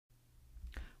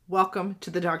Welcome to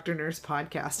the Doctor Nurse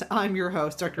Podcast. I'm your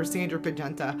host, Dr. Sandra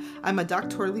Pagenta. I'm a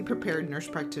doctorally prepared nurse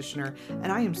practitioner, and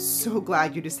I am so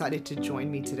glad you decided to join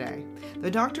me today.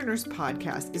 The Doctor Nurse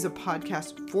Podcast is a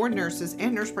podcast for nurses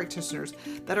and nurse practitioners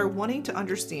that are wanting to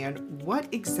understand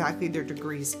what exactly their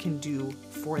degrees can do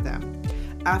for them.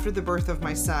 After the birth of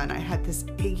my son, I had this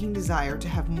aching desire to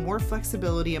have more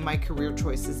flexibility in my career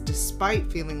choices,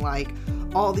 despite feeling like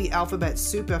all the alphabet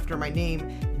soup after my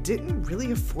name didn't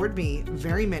really afford me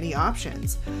very many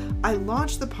options. I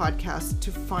launched the podcast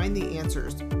to find the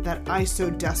answers that I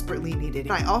so desperately needed.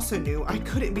 I also knew I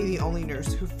couldn't be the only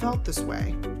nurse who felt this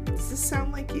way. Does this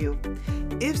sound like you?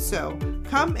 If so,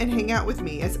 come and hang out with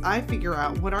me as I figure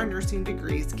out what our nursing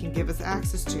degrees can give us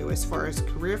access to as far as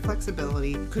career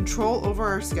flexibility, control over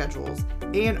our schedules,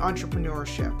 and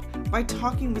entrepreneurship by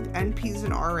talking with NPs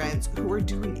and RNs who are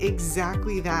doing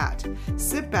exactly that.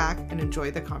 Sit back and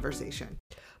enjoy the conversation.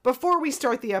 Before we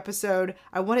start the episode,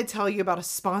 I want to tell you about a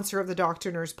sponsor of the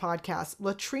Doctor Nurse Podcast,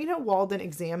 Latrina Walden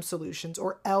Exam Solutions,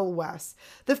 or LWES.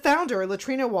 The founder,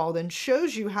 Latrina Walden,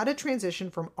 shows you how to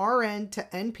transition from RN to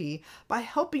NP by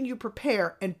helping you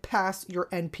prepare and pass your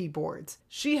NP boards.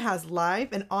 She has live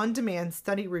and on-demand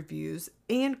study reviews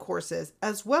and courses,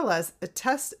 as well as a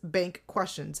test bank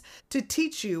questions to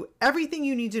teach you everything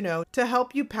you need to know to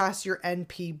help you pass your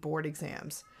NP board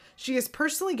exams. She has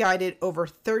personally guided over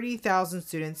 30,000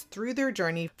 students through their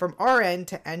journey from RN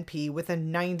to NP with a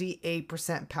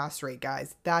 98% pass rate,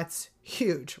 guys. That's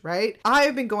huge, right?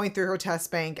 I've been going through her test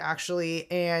bank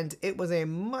actually, and it was a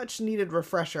much needed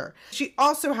refresher. She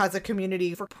also has a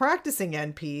community for practicing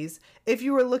NPs if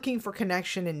you are looking for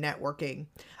connection and networking.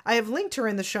 I have linked her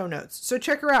in the show notes, so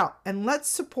check her out and let's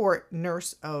support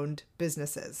nurse-owned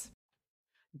businesses.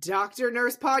 Doctor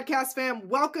Nurse Podcast fam,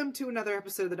 welcome to another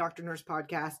episode of the Doctor Nurse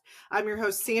Podcast. I'm your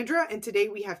host, Sandra, and today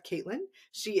we have Kaitlyn.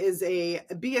 She is a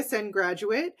BSN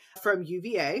graduate from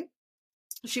UVA.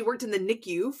 She worked in the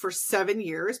NICU for 7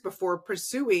 years before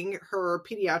pursuing her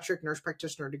pediatric nurse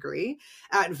practitioner degree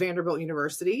at Vanderbilt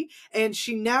University. And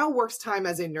she now works time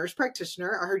as a nurse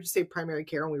practitioner. I heard you say primary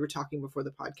care when we were talking before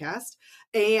the podcast.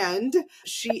 And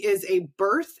she is a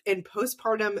birth and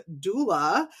postpartum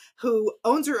doula who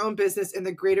owns her own business in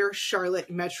the greater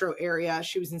Charlotte metro area.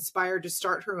 She was inspired to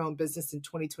start her own business in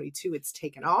 2022. It's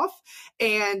taken off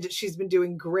and she's been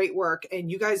doing great work. And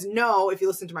you guys know, if you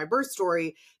listen to my birth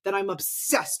story, that I'm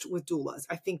obsessed with doulas.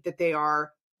 I think that they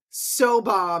are so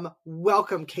bomb.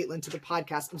 Welcome, Kaitlyn, to the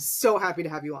podcast. I'm so happy to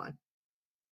have you on.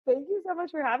 Thank you so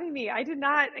much for having me. I did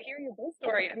not hear your full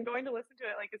story. I'm going to listen to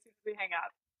it as soon as we hang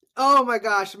up. Oh my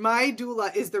gosh. My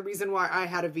doula is the reason why I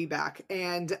had a VBAC.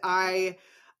 And I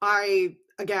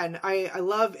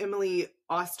love Emily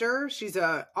Oster. She's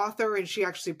an author, and she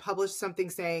actually published something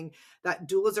saying that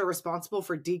doulas are responsible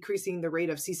for decreasing the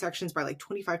rate of C-sections by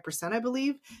 25%, I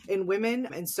believe, in women.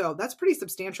 And so that's pretty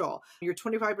substantial. You're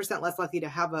 25% less likely to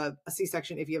have a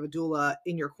C-section if you have a doula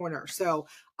in your corner. So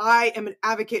I am an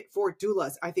advocate for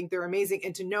doulas. I think they're amazing.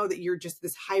 And to know that you're just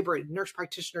this hybrid nurse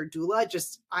practitioner doula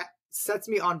sets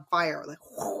me on fire,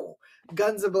 whoa,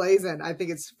 guns a-blazing. I think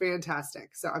it's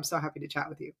fantastic. So I'm so happy to chat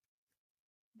with you.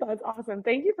 That's awesome.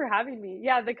 Thank you for having me.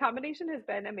 Yeah, the combination has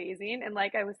been amazing. And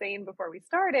like I was saying before we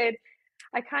started,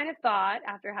 I kind of thought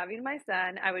after having my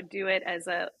son, I would do it as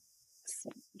a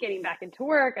getting back into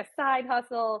work, a side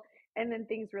hustle, and then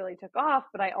things really took off.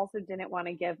 But I also didn't want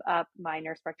to give up my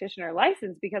nurse practitioner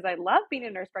license because I love being a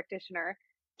nurse practitioner.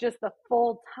 Just the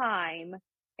full time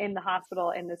in the hospital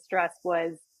and the stress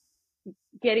was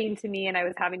getting to me, and I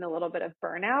was having a little bit of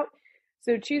burnout.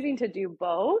 So choosing to do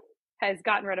both has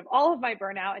gotten rid of all of my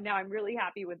burnout, and now I'm really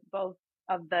happy with both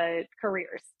of the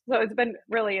careers. So it's been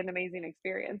really an amazing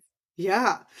experience.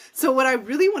 Yeah. So what I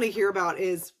really want to hear about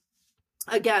is,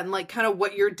 again, kind of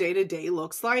what your day-to-day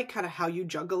looks like, kind of how you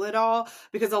juggle it all,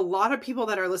 because a lot of people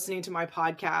that are listening to my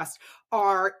podcast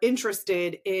are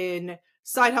interested in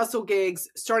side hustle gigs,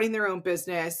 starting their own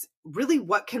business. Really,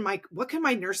 what can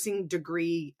my nursing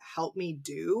degree help me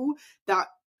do that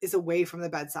is away from the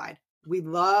bedside? I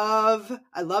love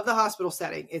the hospital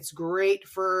setting. It's great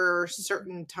for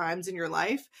certain times in your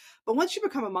life. But once you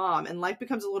become a mom and life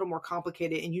becomes a little more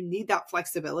complicated and you need that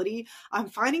flexibility, I'm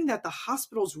finding that the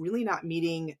hospital's really not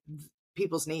meeting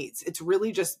people's needs. It's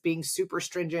really just being super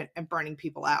stringent and burning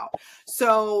people out.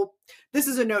 So this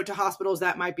is a note to hospitals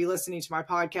that might be listening to my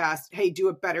podcast. Hey, do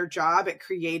a better job at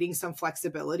creating some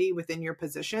flexibility within your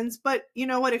positions. But you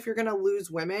know what? If you're going to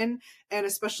lose women, and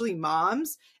especially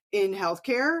moms in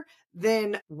healthcare,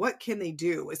 then what can they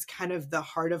do is kind of the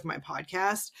heart of my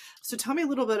podcast. So tell me a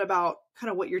little bit about kind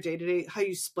of what your day-to-day, how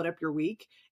you split up your week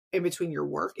in between your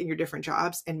work and your different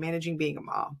jobs and managing being a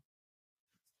mom.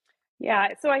 Yeah.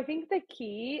 So I think the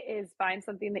key is find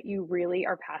something that you really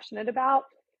are passionate about.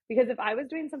 Because if I was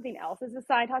doing something else as a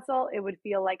side hustle, it would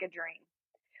feel like a dream.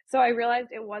 So I realized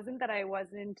it wasn't that I was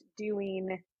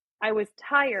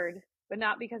tired, but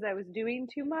not because I was doing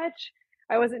too much.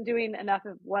 I wasn't doing enough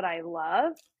of what I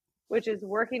love, which is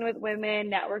working with women,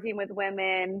 networking with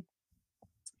women,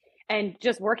 and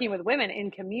just working with women in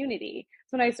community.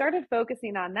 So when I started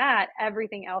focusing on that,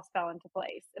 everything else fell into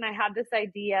place. And I had this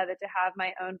idea that to have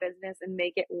my own business and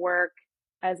make it work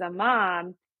as a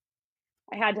mom,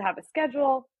 I had to have a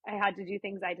schedule. I had to do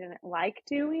things I didn't like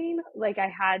doing. Like I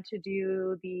had to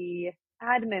do the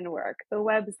admin work, the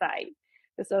website,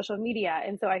 the social media.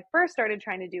 And so I first started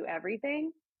trying to do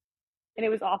everything and it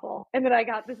was awful. And then I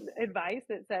got this advice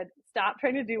that said, stop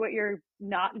trying to do what you're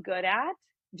not good at,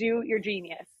 do your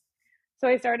genius. So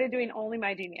I started doing only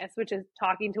my genius, which is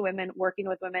talking to women, working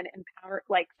with women,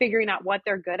 like figuring out what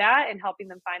they're good at and helping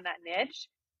them find that niche.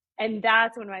 And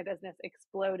that's when my business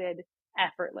exploded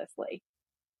effortlessly.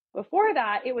 Before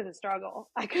that, it was a struggle.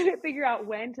 I couldn't figure out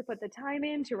when to put the time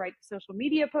in to write the social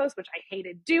media posts, which I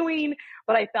hated doing,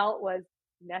 but I felt was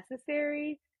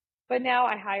necessary. But now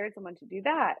I hired someone to do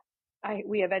that.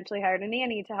 We eventually hired a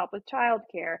nanny to help with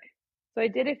childcare. So I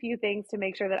did a few things to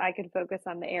make sure that I could focus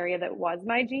on the area that was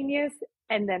my genius.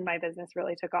 And then my business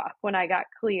really took off when I got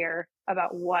clear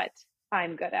about what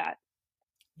I'm good at.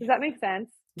 Does that make sense?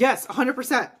 Yes,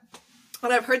 100%.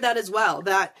 And I've heard that as well,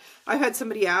 that I've had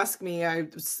somebody ask me, I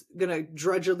was going to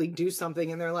drudgily do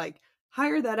something and they're like,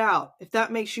 hire that out. If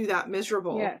that makes you that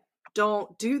miserable, Yeah.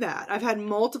 don't do that. I've had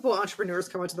multiple entrepreneurs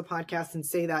come onto the podcast and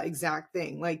say that exact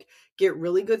thing, like get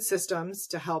really good systems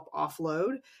to help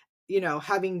offload,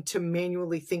 having to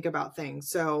manually think about things.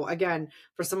 So again,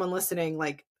 for someone listening,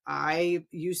 like I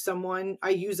use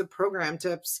a program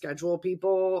to schedule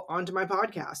people onto my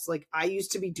podcast. Like I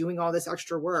used to be doing all this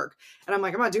extra work and I'm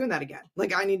like, I'm not doing that again.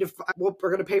 Like we're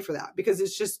going to pay for that because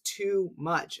it's just too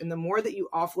much. And the more that you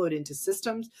offload into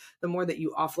systems, the more that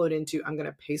you offload into, I'm going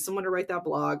to pay someone to write that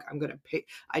blog.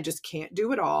 I just can't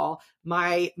do it all.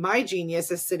 My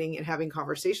genius is sitting and having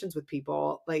conversations with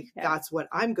people. Like That's what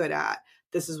I'm good at.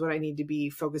 This is what I need to be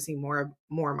focusing more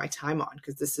of my time on,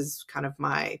 because this is kind of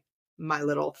my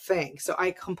little thing. So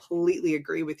I completely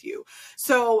agree with you.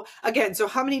 So again,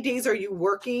 how many days are you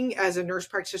working as a nurse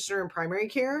practitioner in primary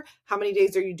care? How many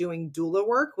days are you doing doula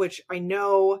work? Which I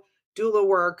know doula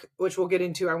work, which we'll get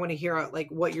into. I want to hear like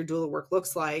what your doula work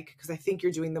looks like, because I think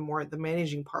you're doing the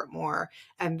managing part more.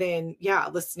 And then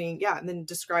listening. And then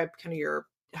describe kind of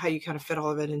how you kind of fit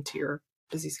all of it into your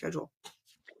busy schedule.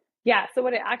 Yeah. So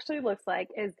what it actually looks like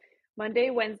is Monday,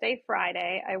 Wednesday,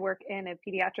 Friday, I work in a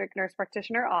pediatric nurse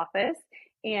practitioner office,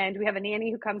 and we have a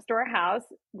nanny who comes to our house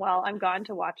while I'm gone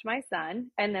to watch my son.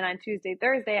 And then on Tuesday,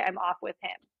 Thursday, I'm off with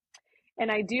him.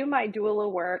 And I do my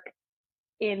doula work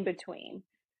in between.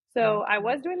 So I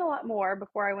was doing a lot more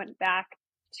before I went back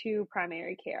to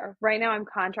primary care. Right now, I'm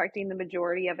contracting the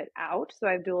majority of it out. So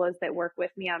I have doulas that work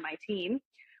with me on my team.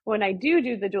 When I do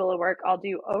the doula work, I'll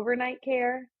do overnight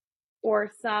care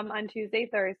or some on Tuesday,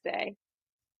 Thursday.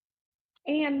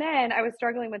 And then I was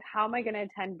struggling with how am I going to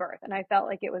attend birth? And I felt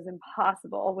like it was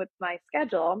impossible with my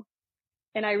schedule.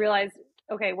 And I realized,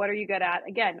 okay, what are you good at?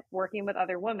 Again, working with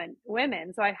other women.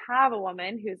 So I have a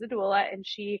woman who's a doula and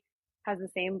she has the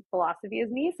same philosophy as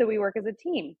me. So we work as a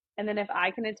team. And then if I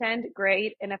can attend,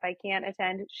 great. And if I can't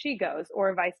attend, she goes,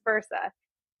 or vice versa.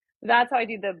 That's how I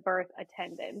do the birth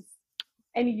attendance.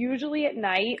 And usually at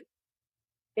night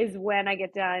is when I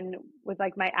get done with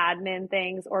like my admin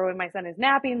things, or when my son is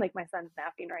napping, like my son's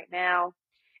napping right now.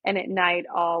 And at night,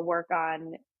 I'll work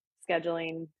on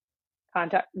scheduling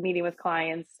meeting with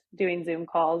clients, doing Zoom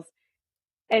calls.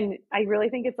 And I really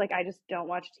think it's like I just don't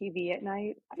watch TV at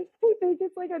night. I think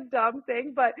it's like a dumb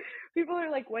thing, but people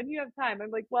are like, when do you have time?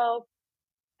 I'm like, well,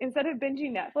 instead of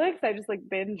binging Netflix, I just like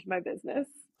binge my business.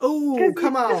 Oh,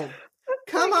 come on.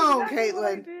 Come on, exactly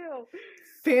Kaitlyn.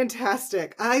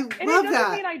 Fantastic. I love that. And it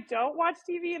doesn't mean I don't watch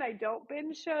TV and I don't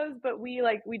binge shows, but we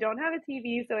don't have a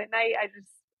TV. So at night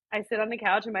I sit on the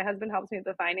couch and my husband helps me with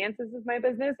the finances of my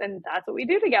business. And that's what we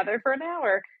do together for an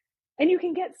hour. And you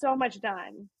can get so much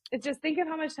done. It's just think of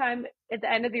how much time at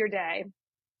the end of your day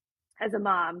as a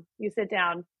mom, you sit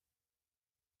down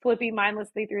flipping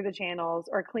mindlessly through the channels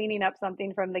or cleaning up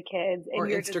something from the kids and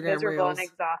you're Instagram just miserable Reels. And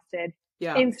exhausted.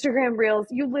 Yeah. Instagram Reels,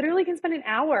 you literally can spend an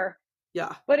hour.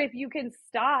 Yeah. But if you can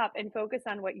stop and focus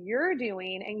on what you're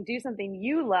doing and do something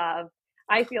you love,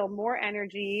 I feel more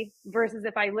energy versus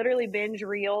if I literally binge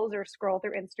Reels or scroll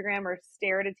through Instagram or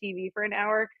stare at a TV for an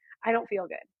hour, I don't feel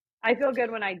good. I feel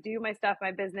good when I do my stuff,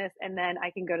 my business, and then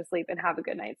I can go to sleep and have a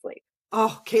good night's sleep.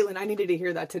 Oh, Kaitlyn, I needed to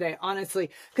hear that today,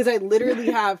 honestly, because I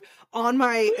literally have on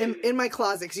my in my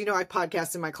closet, because I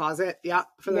podcast in my closet. Yeah,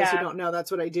 for those who don't know, that's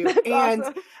what I do. That's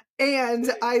awesome.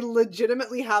 And I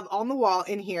legitimately have on the wall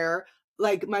in here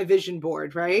like my vision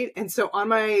board, right? And so on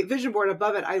my vision board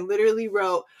above it, I literally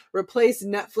wrote replace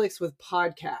Netflix with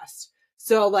podcast.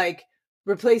 So like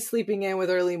replace sleeping in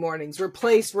with early mornings,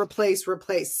 replace,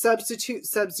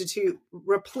 substitute,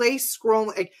 replace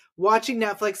scrolling, like watching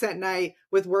Netflix at night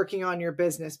with working on your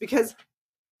business. Because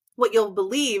what you'll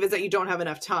believe is that you don't have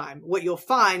enough time. What you'll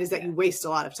find is that you waste a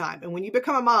lot of time. And when you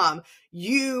become a mom,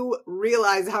 you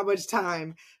realize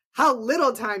how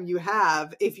little time you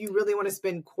have if you really want to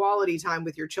spend quality time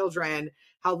with your children,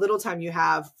 how little time you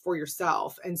have for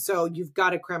yourself. And so you've got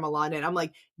to cram a lot in. I'm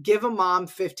like, give a mom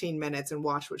 15 minutes and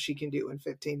watch what she can do in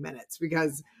 15 minutes,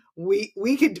 because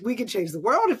we could change the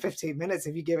world in 15 minutes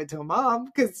if you give it to a mom,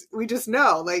 because we just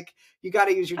know, like, you got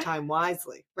to use your time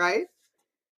wisely, right?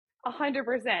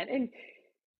 100%. And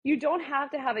you don't have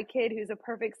to have a kid who's a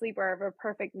perfect sleeper or a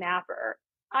perfect napper.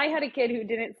 I had a kid who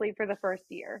didn't sleep for the first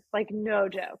year, like no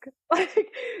joke,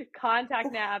 like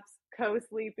contact naps,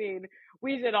 co-sleeping.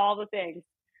 We did all the things.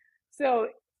 So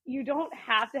you don't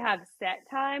have to have set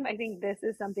time. I think this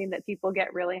is something that people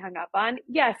get really hung up on.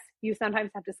 Yes, you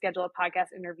sometimes have to schedule a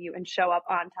podcast interview and show up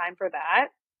on time for that.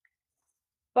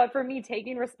 But for me,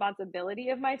 taking responsibility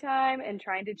of my time and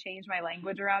trying to change my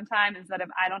language around time instead of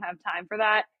I don't have time for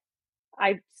that,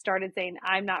 I started saying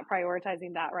I'm not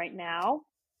prioritizing that right now.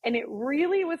 And it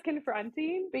really was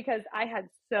confronting because I had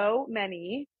so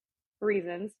many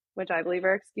reasons, which I believe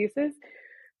are excuses,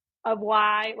 of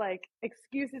why, like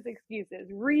excuses,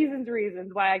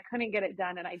 reasons why I couldn't get it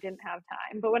done and I didn't have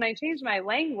time. But when I changed my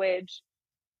language,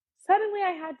 suddenly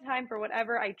I had time for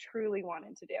whatever I truly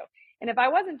wanted to do. And if I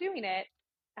wasn't doing it,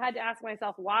 I had to ask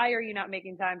myself, why are you not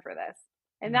making time for this?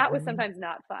 And that was sometimes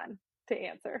not fun to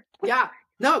answer. Yeah.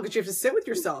 No, because you have to sit with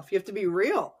yourself. You have to be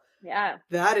real. Yeah.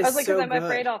 That is I was like, so because I'm good.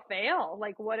 afraid I'll fail.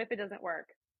 Like, what if it doesn't work?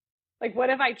 Like, what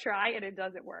if I try and it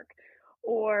doesn't work?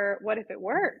 Or what if it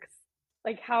works?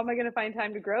 Like, how am I going to find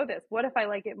time to grow this? What if I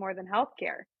like it more than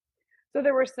healthcare? So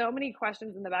there were so many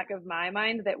questions in the back of my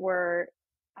mind that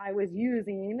I was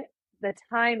using the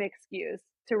time excuse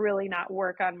to really not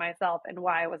work on myself and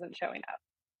why I wasn't showing up.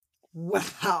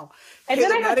 Wow. And Kaitlyn,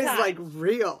 then I had that is time. like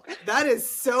real. That is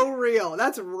so real.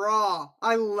 That's raw.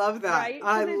 I love that. Right?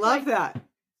 I love that.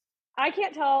 I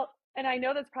can't tell, and I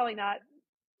know that's probably not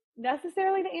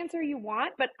necessarily the answer you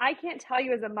want, but I can't tell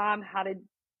you as a mom how to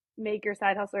make your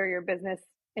side hustle or your business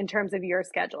in terms of your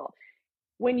schedule.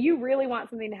 When you really want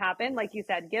something to happen, like you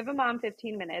said, give a mom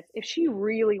 15 minutes. If she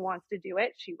really wants to do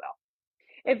it, she will.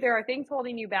 If there are things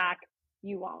holding you back,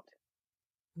 you won't.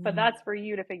 But that's for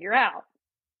you to figure out.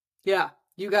 Yeah.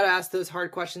 You got to ask those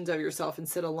hard questions of yourself and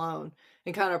sit alone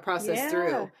and kind of process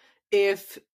through.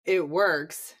 If it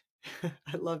works,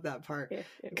 I love that part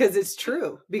because it's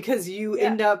true, because you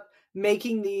end up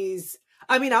making these.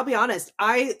 I mean, I'll be honest.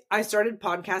 I started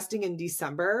podcasting in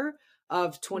December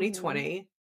of 2020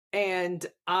 and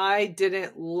I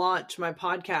didn't launch my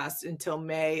podcast until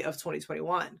May of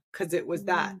 2021 because it was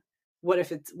that. What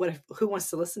if who wants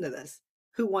to listen to this?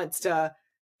 Who wants to,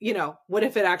 what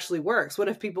if it actually works? What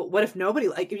if nobody,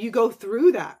 like, if you go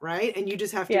through that, right? And you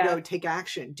just have to go take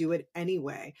action, do it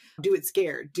anyway, do it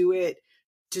scared,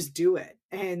 just do it.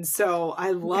 And so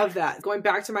I love that. Going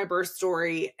back to my birth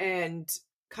story and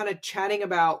kind of chatting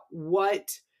about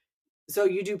so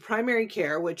you do primary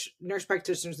care, which nurse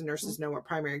practitioners and nurses know what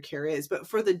primary care is. But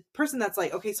for the person that's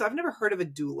like, okay, so I've never heard of a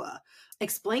doula,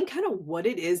 explain kind of what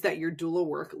it is that your doula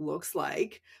work looks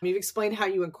like. You've explained how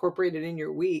you incorporate it in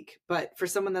your week. But for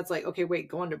someone that's like, okay, wait,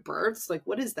 going to births, like,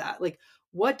 what is that? Like,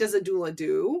 what does a doula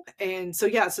do? And so,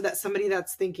 so that's somebody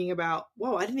that's thinking about,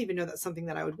 whoa, I didn't even know that's something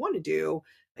that I would want to do.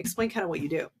 Explain kind of what you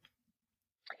do.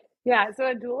 Yeah. So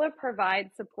a doula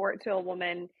provides support to a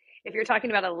woman. If you're talking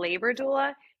about a labor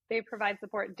doula, they provide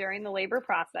support during the labor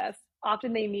process.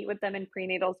 Often they meet with them in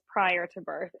prenatals prior to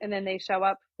birth, and then they show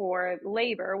up for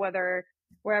labor,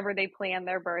 wherever they plan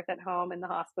their birth, at home, in the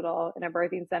hospital, in a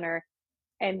birthing center,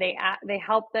 and they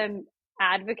help them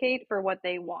advocate for what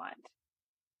they want.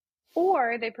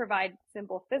 Or they provide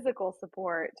simple physical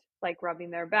support, like rubbing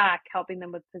their back, helping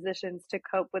them with positions to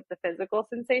cope with the physical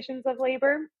sensations of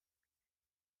labor.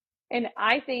 And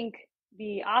I think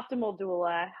the optimal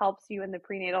doula helps you in the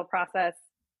prenatal process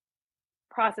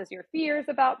your fears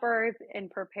about birth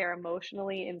and prepare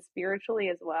emotionally and spiritually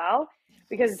as well.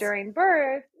 Because during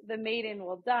birth, the maiden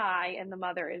will die and the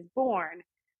mother is born.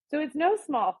 So it's no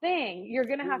small thing. You're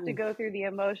going to have to go through the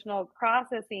emotional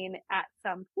processing at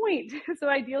some point. So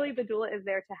ideally, the doula is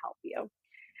there to help you.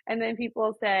 And then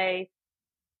people say,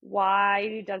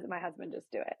 Why doesn't my husband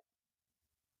just do it?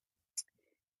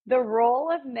 The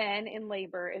role of men in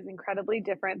labor is incredibly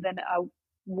different than a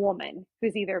woman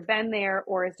who's either been there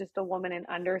or is just a woman and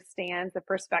understands the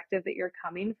perspective that you're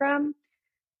coming from.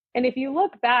 And if you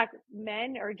look back,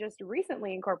 men are just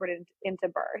recently incorporated into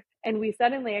birth, and we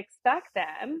suddenly expect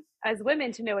them as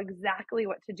women to know exactly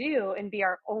what to do and be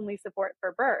our only support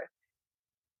for birth.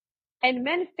 And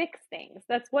men fix things.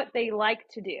 That's what they like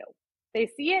to do. They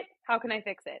see it. How can I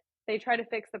fix it? They try to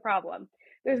fix the problem.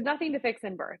 There's nothing to fix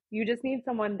in birth. You just need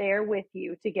someone there with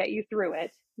you to get you through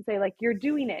it and say, like, you're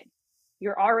doing it.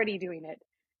 You're already doing it.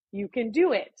 You can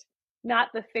do it. Not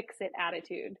the fix it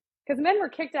attitude. Because men were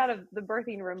kicked out of the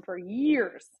birthing room for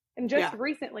years. And just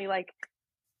recently, like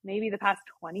maybe the past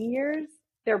 20 years,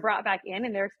 they're brought back in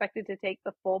and they're expected to take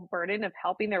the full burden of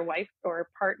helping their wife or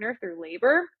partner through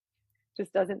labor.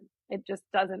 It just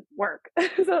doesn't work.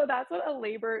 So that's what a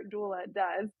labor doula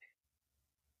does.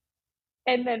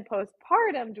 And then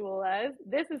postpartum doulas,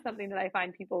 this is something that I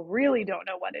find people really don't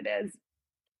know what it is.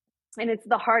 And it's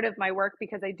the heart of my work,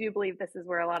 because I do believe this is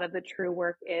where a lot of the true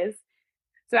work is.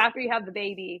 So after you have the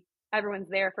baby, everyone's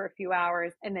there for a few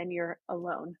hours, and then you're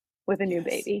alone with a new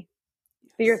baby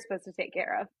that you're supposed to take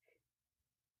care of.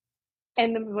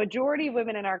 And the majority of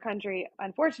women in our country,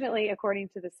 unfortunately, according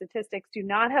to the statistics, do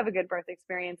not have a good birth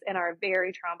experience and are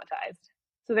very traumatized.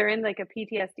 So they're in like a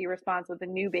PTSD response with a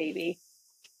new baby,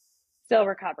 still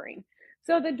recovering.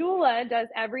 So the doula does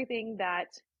everything that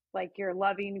like your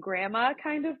loving grandma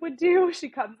kind of would do. She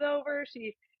comes over,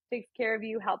 she takes care of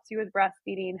you, helps you with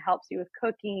breastfeeding, helps you with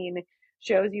cooking,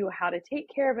 shows you how to take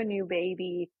care of a new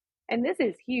baby. And this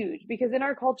is huge because in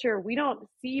our culture, we don't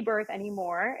see birth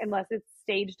anymore unless it's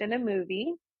staged in a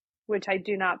movie, which I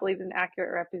do not believe is an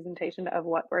accurate representation of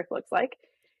what birth looks like.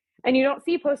 And you don't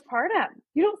see postpartum.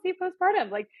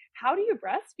 Like, how do you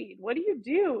breastfeed? What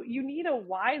do? You need a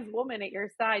wise woman at your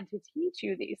side to teach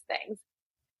you these things.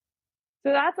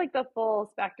 So that's like the full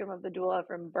spectrum of the doula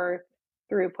from birth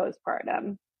through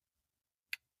postpartum.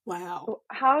 Wow. So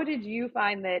how did you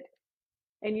find that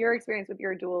in your experience with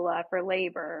your doula for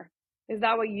labor? Is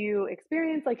that what you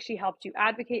experienced? Like, she helped you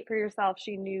advocate for yourself?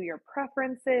 She knew your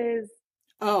preferences?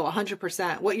 Oh,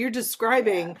 100%. What you're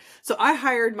describing. Yeah. So I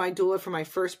hired my doula for my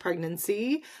first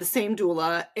pregnancy, the same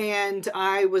doula, and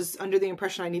I was under the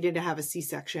impression I needed to have a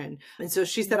C-section. And so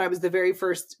she said I was the very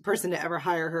first person to ever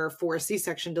hire her for a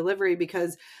C-section delivery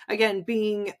because, again,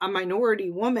 being a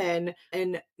minority woman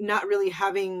and not really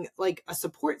having like a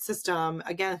support system,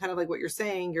 again, kind of like what you're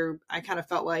saying, I kind of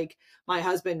felt like my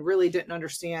husband really didn't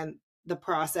understand the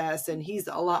process, and he's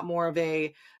a lot more of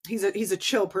he's a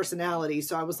chill personality.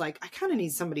 So I was like, I kind of need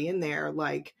somebody in there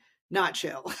like not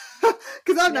chill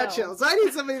because I'm not chill. So I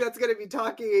need somebody that's going to be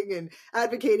talking and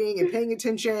advocating and paying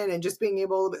attention and just being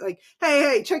able to be like,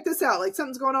 hey, check this out. Like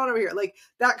something's going on over here, like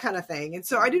that kind of thing. And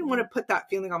so I didn't want to put that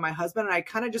feeling on my husband. And I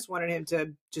kind of just wanted him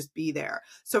to just be there.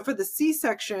 So for the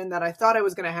C-section that I thought I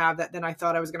was going to have, that then I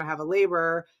thought I was going to have a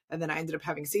labor, and then I ended up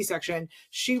having C-section,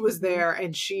 she was there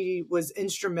and she was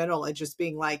instrumental in just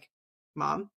being like,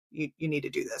 Mom, you need to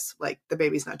do this. Like the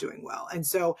baby's not doing well. And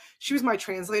so she was my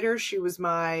translator. She was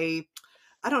my,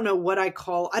 I don't know what I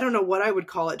would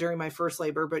call it during my first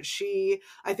labor, but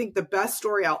I think the best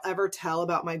story I'll ever tell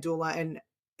about my doula, and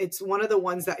it's one of the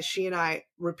ones that she and I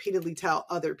repeatedly tell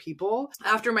other people.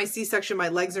 After my C-section, my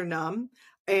legs are numb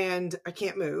and I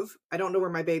can't move. I don't know where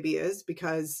my baby is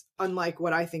because unlike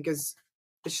what I think is,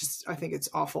 I think it's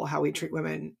awful how we treat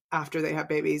women after they have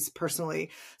babies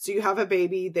personally. So you have a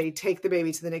baby, they take the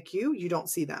baby to the NICU, you don't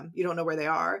see them, you don't know where they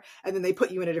are. And then they put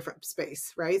you in a different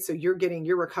space, right? So you're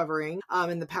recovering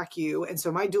in the PACU. And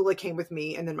so my doula came with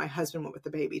me and then my husband went with the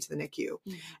baby to the NICU.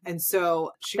 Mm-hmm. And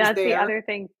so that's the other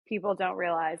thing people don't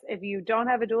realize. If you don't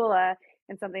have a doula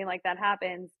and something like that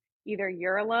happens, either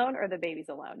you're alone or the baby's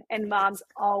alone. And moms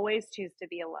always choose to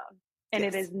be alone. And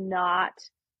it is not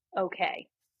okay.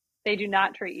 They do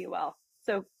not treat you well.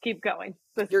 So keep going.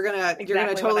 You're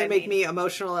gonna totally make me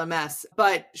emotional a mess.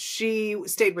 But she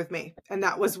stayed with me. And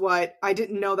that was what I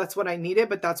didn't know that's what I needed,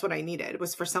 but that's what I needed. It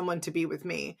was for someone to be with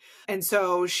me. And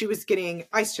so she was getting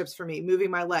ice chips for me, moving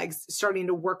my legs, starting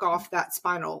to work off that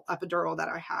spinal epidural that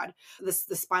I had, the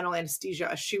spinal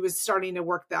anesthesia. She was starting to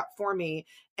work that for me.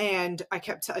 And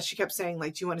she kept saying,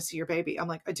 like, do you want to see your baby? I'm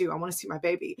like, I do. I want to see my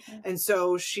baby. Mm-hmm. And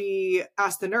so she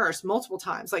asked the nurse multiple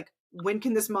times, like, when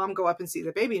can this mom go up and see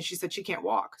the baby? And she said she can't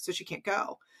walk, so she can't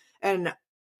go. And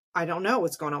I don't know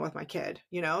what's going on with my kid,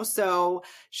 So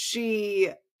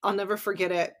I'll never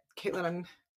forget it. Kaitlyn,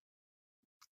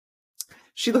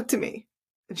 she looked at me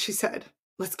and she said,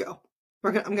 let's go.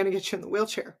 I'm going to get you in the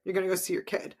wheelchair. You're going to go see your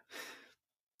kid.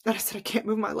 And I said, I can't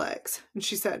move my legs. And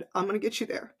she said, I'm going to get you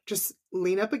there. Just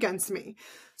lean up against me.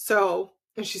 So,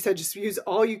 and she said, just use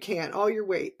all you can, all your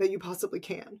weight that you possibly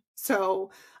can.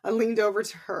 So I leaned over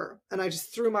to her and I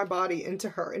just threw my body into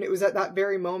her. And it was at that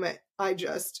very moment, I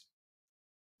just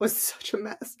was such a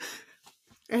mess.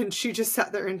 And she just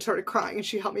sat there and started crying and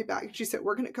she held me back. And she said,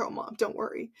 we're going to go, Mom, don't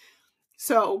worry.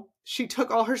 So she took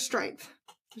all her strength.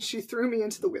 She threw me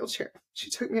into the wheelchair. She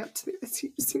took me up to the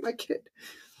ICU to see my kid.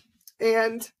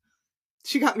 And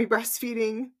she got me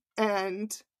breastfeeding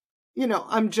and, you know,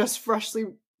 I'm just freshly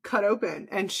cut open.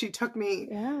 And she took me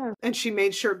and she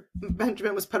made sure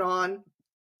Benjamin was put on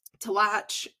to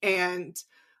latch. And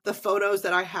the photos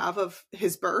that I have of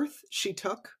his birth, she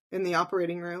took in the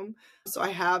operating room. So I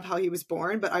have how he was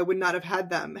born, but I would not have had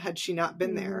them had she not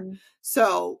been there.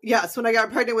 So yes, when I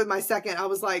got pregnant with my second, I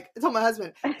was like, I told my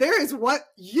husband, there is what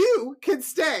you can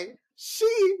stay.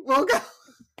 She will go.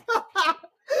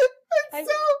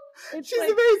 She's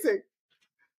like, amazing.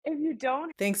 If you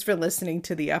don't. Thanks for listening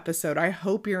to the episode. I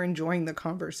hope you're enjoying the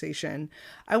conversation.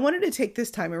 I wanted to take this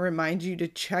time and remind you to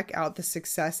check out the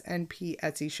Success NP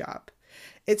Etsy shop.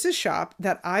 It's a shop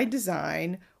that I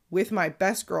design with my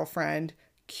best girlfriend,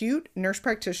 cute nurse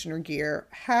practitioner gear,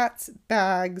 hats,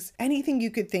 bags, anything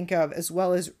you could think of, as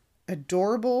well as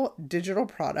adorable digital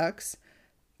products,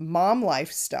 mom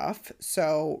life stuff,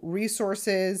 so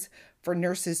resources for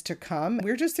nurses to come.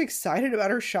 We're just excited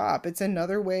about our shop. It's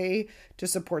another way to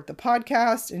support the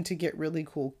podcast and to get really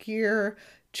cool gear.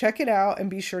 Check it out and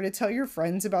be sure to tell your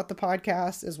friends about the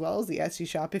podcast as well as the Etsy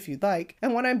shop if you'd like.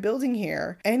 And what I'm building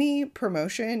here, any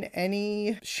promotion,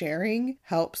 any sharing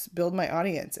helps build my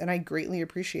audience, and I greatly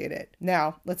appreciate it.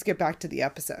 Now, let's get back to the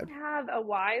episode. Have a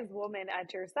wise woman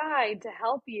at your side to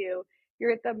help you.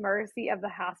 You're at the mercy of the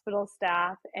hospital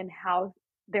staff and how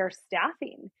they're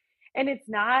staffing. And it's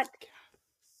not,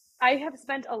 I have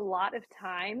spent a lot of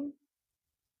time.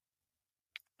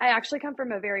 I actually come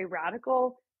from a very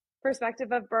radical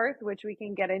perspective of birth, which we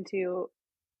can get into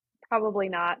probably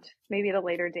not, maybe at a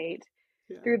later date,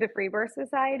 through the Free Birth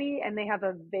Society. And they have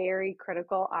a very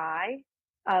critical eye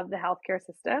of the healthcare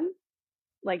system,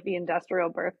 like the industrial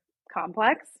birth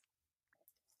complex.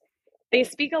 They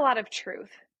speak a lot of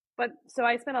truth. But so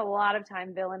I spent a lot of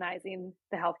time villainizing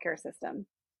the healthcare system.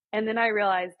 And then I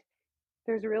realized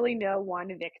there's really no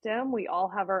one victim. We all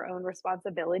have our own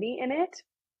responsibility in it.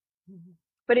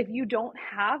 But if you don't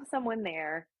have someone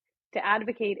there to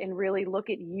advocate and really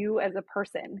look at you as a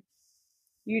person,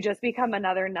 you just become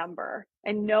another number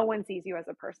and no one sees you as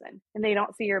a person and they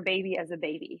don't see your baby as a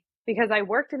baby. Because I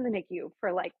worked in the NICU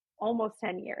for like almost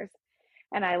 10 years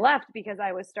and I left because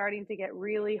I was starting to get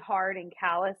really hard and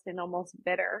calloused and almost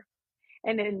bitter.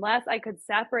 And unless I could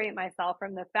separate myself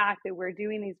from the fact that we're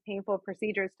doing these painful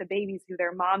procedures to babies who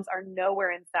their moms are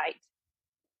nowhere in sight,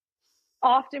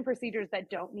 often procedures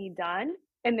that don't need done,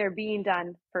 and they're being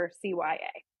done for CYA,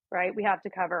 right? We have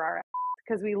to cover our ass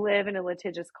because we live in a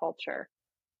litigious culture.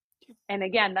 And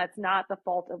again, that's not the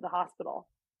fault of the hospital.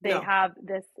 They have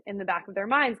this in the back of their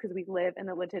minds because we live in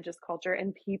a litigious culture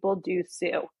and people do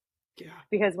sue.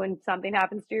 Because when something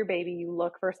happens to your baby, you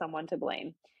look for someone to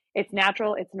blame. It's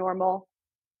natural, it's normal.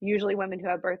 Usually women who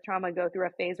have birth trauma go through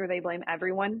a phase where they blame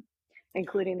everyone,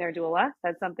 including their doula.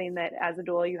 That's something that as a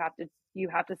doula you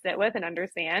have to sit with and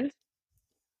understand.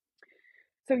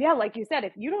 So yeah, like you said,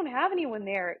 if you don't have anyone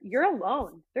there, you're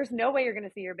alone. There's no way you're going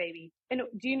to see your baby. And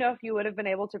do you know if you would have been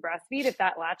able to breastfeed if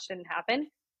that latch didn't happen?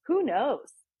 Who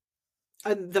knows?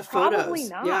 The Probably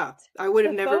photos, not. I would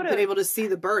have never been able to see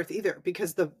the birth either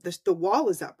because the wall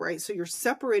is up, right? So you're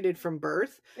separated from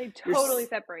birth. They totally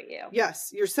separate you.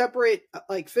 Yes, you're separate,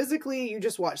 like physically. You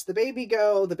just watch the baby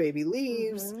go, the baby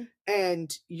leaves,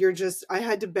 and you're just. I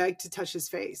had to beg to touch his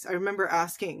face. I remember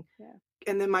asking,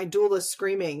 and then my doula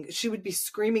screaming. She would be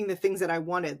screaming the things that I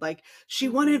wanted, like she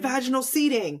wanted vaginal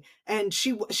seating, and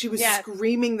she was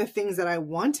screaming the things that I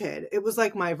wanted. It was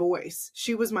like my voice.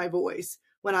 She was my voice.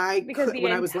 When I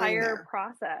was laying there.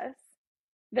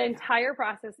 The entire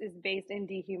process is based in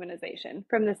dehumanization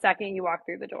from the second you walk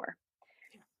through the door.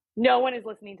 No one is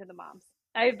listening to the moms.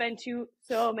 I've been to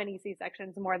so many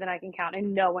C-sections, more than I can count,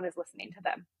 and no one is listening to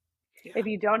them. If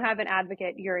you don't have an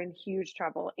advocate, you're in huge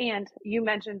trouble. And you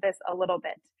mentioned this a little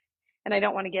bit, and I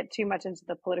don't want to get too much into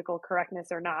the political correctness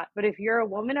or not, but if you're a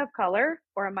woman of color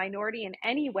or a minority in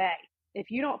any way,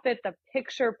 if you don't fit the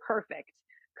picture perfect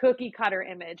cookie cutter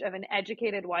image of an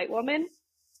educated white woman,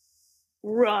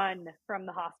 run from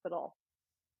the hospital.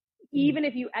 Even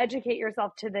if you educate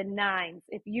yourself to the nines,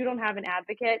 if you don't have an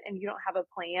advocate and you don't have a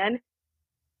plan,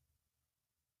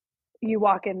 you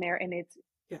walk in there and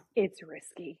it's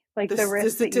risky. Like the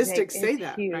risk statistics that you take say is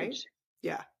that, huge. right?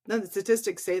 Yeah. No, the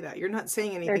statistics say that. You're not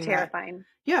saying They're anything that, terrifying.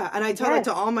 yeah. And I tell that Yes.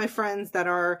 to all my friends that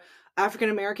are African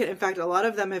American. In fact, a lot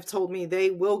of them have told me they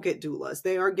will get doulas.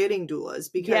 They are getting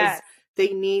doulas because Yes.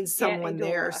 they need Get a someone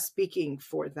there doula. speaking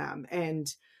for them. And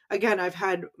again, I've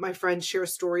had my friends share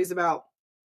stories about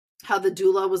how the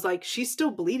doula was like, she's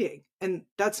still bleeding. And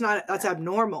that's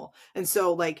abnormal. And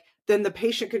so like, then the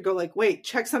patient could go like, wait,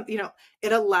 check something,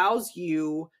 it allows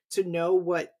you to know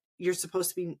what you're supposed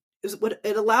to be, is what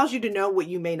it allows you to know what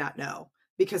you may not know,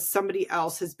 because somebody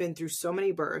else has been through so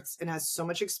many births and has so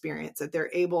much experience that they're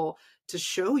able to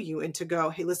show you and to go,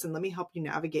 hey, listen, let me help you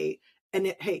navigate.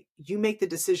 And hey, you make the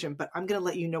decision, but I'm going to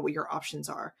let you know what your options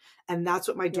are. And that's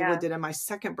what my doula did in my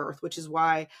second birth, which is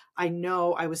why I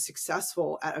know I was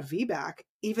successful at a VBAC,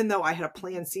 even though I had a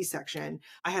planned C-section.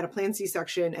 I had a planned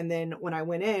C-section. And then when I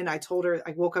went in, I told her,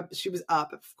 I woke up, she was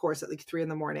up, of course, at like 3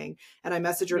 a.m. And I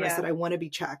messaged her and I said, I want to be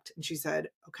checked. And she said,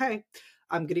 okay,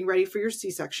 I'm getting ready for your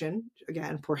C-section.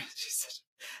 Again, she said,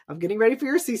 I'm getting ready for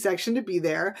your C-section to be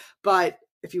there, but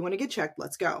if you want to get checked,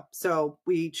 let's go. So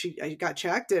I got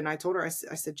checked, and I told her, I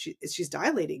said, she's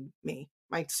dilating me.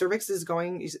 My cervix is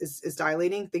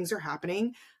dilating. Things are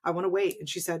happening. I want to wait. And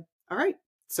she said, all right.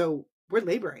 So we're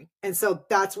laboring. And so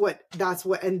that's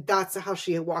how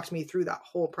she had walked me through that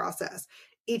whole process.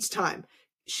 Each time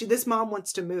this mom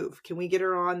wants to move. Can we get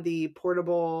her on the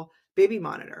portable baby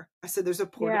monitor? I said, there's a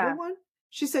portable one.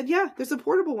 She said, yeah, there's a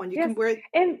portable one. You can wear it.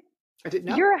 And I didn't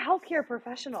know. You're a healthcare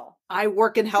professional. I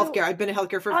work in healthcare. So I've been in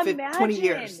healthcare for 20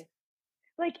 years.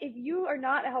 Like, if you are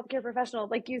not a healthcare professional,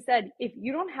 like you said, if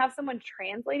you don't have someone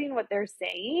translating what they're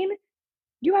saying,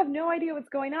 you have no idea what's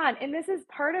going on. And this is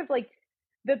part of like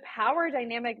the power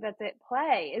dynamic that's at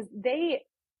play.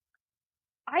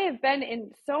 I have been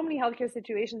in so many healthcare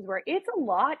situations where it's a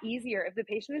lot easier if the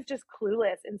patient is just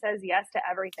clueless and says yes to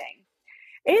everything.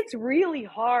 It's really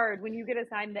hard when you get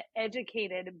assigned the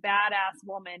educated, badass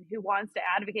woman who wants to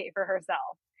advocate for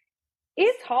herself.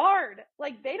 It's hard.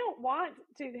 Like, they don't want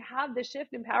to have the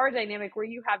shift in power dynamic where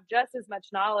you have just as much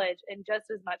knowledge and just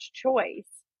as much choice.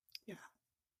 Yeah.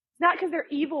 It's not because they're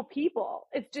evil people.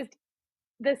 It's just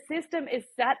the system is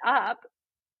set up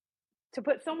to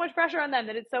put so much pressure on them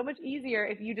that it's so much easier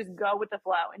if you just go with the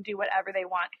flow and do whatever they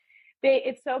want.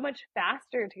 It's so much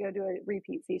faster to go do a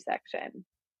repeat C-section.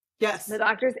 Yes. The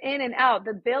doctor's in and out.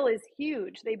 The bill is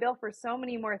huge. They bill for so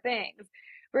many more things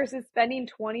versus spending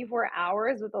 24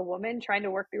 hours with a woman trying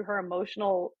to work through her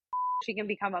emotional she can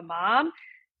become a mom.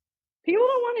 People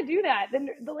don't want to do that.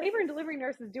 The labor and delivery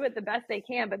nurses do it the best they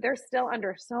can, but they're still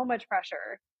under so much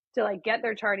pressure to like get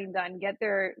their charting done, get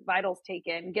their vitals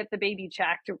taken, get the baby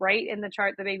checked, write in the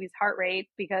chart the baby's heart rate,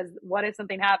 because what if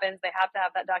something happens? They have to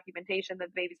have that documentation that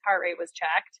the baby's heart rate was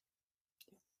checked.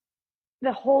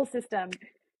 The whole system.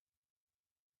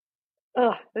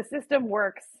 The system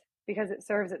works because it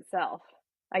serves itself.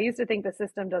 I used to think the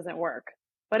system doesn't work,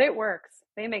 but it works.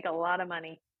 They make a lot of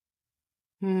money.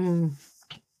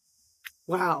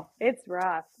 Wow. It's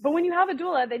rough. But when you have a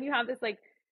doula, then you have this, like,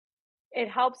 it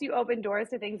helps you open doors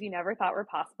to things you never thought were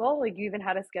possible. Like, you even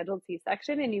had a scheduled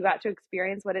C-section and you got to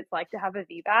experience what it's like to have a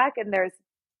VBAC. And there's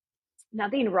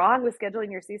nothing wrong with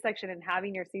scheduling your C-section and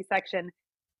having your C-section.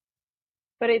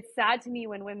 But it's sad to me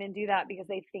when women do that because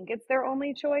they think it's their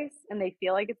only choice and they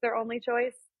feel like it's their only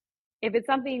choice. If it's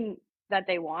something that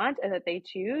they want and that they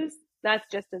choose, that's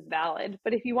just as valid.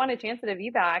 But if you want a chance at a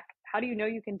VBAC, how do you know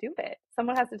you can do it?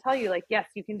 Someone has to tell you, like, yes,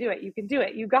 you can do it. You can do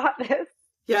it. You got this.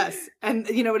 Yes. And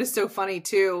you know, it is so funny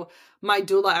too. My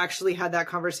doula actually had that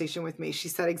conversation with me. She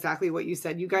said exactly what you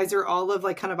said. You guys are all of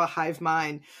like kind of a hive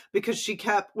mind, because she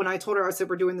kept, when I told her, I said,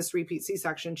 we're doing this repeat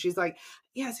C-section. She's like,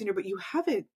 yeah, Sandra, but you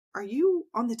haven't, are you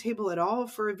on the table at all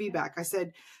for a VBAC? I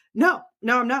said, no,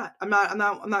 I'm not. I'm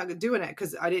not doing it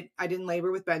because I didn't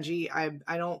labor with Benji.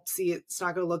 I don't see it. It's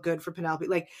not going to look good for Penelope.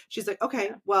 Like, she's like,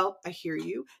 okay, well, I hear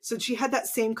you. So she had that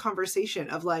same conversation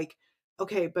of like,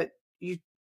 okay, but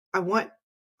I want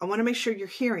to make sure you're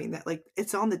hearing that, like,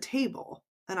 it's on the table.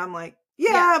 And I'm like,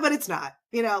 yeah, but it's not,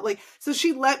 like, so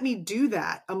she let me do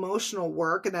that emotional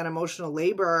work and that emotional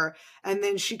labor. And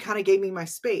then she kind of gave me my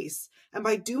space. And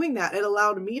by doing that, it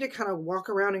allowed me to kind of walk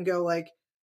around and go like,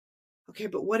 okay,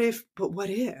 but what if,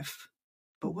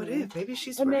 maybe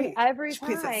she's and right. Then every she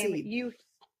plants that time seed.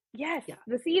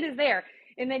 The seed is there.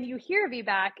 And then you hear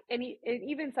VBAC and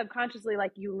even subconsciously,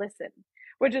 like, you listen,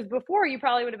 which is before you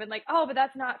probably would have been like, oh, but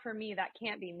that's not for me. That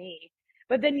can't be me.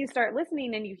 But then you start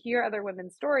listening and you hear other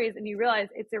women's stories and you realize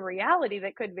it's a reality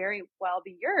that could very well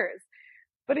be yours.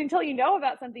 But until you know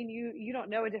about something, you don't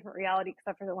know a different reality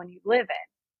except for the one you live in.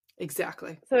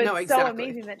 Exactly. So No, it's so exactly.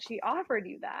 amazing that she offered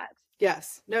you that.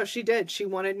 Yes. No, she did. She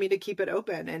wanted me to keep it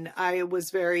open, and I was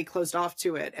very closed off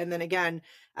to it. And then again,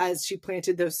 as she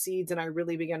planted those seeds and I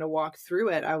really began to walk through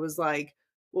it, I was like,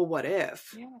 well, what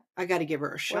if? Yeah. I got to give her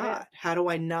a What if? shot. How do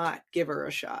I not give her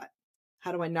a shot?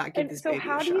 How do I not give And this so baby a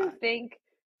how do you shot? think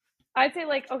I'd say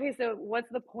like, okay, so what's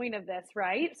the point of this,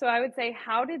 right? So I would say,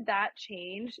 how did that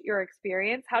change your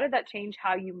experience? How did that change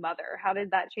how you mother? How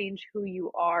did that change who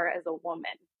you are as a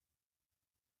woman?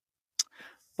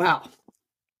 Wow.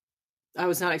 I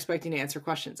was not expecting to answer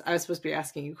questions. I was supposed to be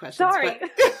asking you questions, Sorry.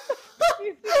 but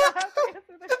You do not have to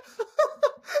answer this.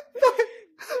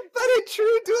 but in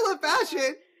true doula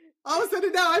fashion, all of a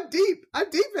sudden now I'm deep. I'm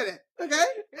deep in it. Okay.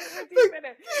 We're deep in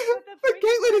it. But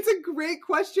Kaitlyn, it's a great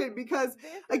question because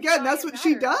again, that's what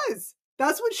she does.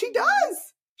 That's what she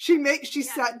does. She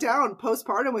sat down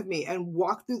postpartum with me and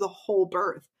walked through the whole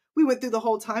birth. We went through the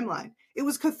whole timeline. It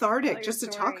was cathartic just to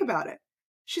talk about it.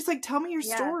 She's like, tell me your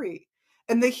story.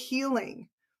 And the healing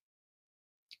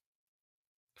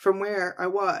from where I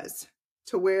was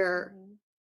to where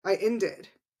I ended.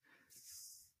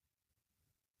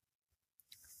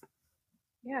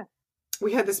 Yeah.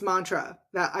 We had this mantra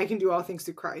that I can do all things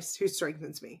through Christ who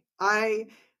strengthens me. I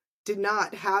did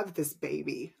not have this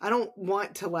baby. I don't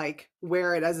want to like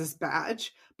wear it as this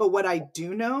badge, but what I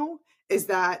do know is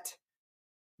that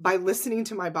by listening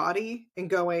to my body and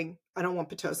going, I don't want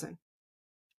Pitocin.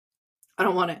 I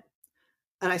don't want it.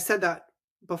 And I said that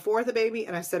before the baby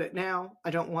and I said it now, I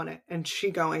don't want it. And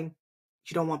she going,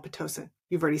 you don't want Pitocin.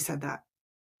 You've already said that.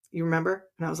 You remember?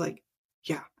 And I was like,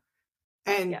 yeah.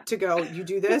 And to go, you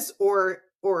do this or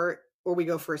we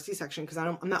go for a C-section because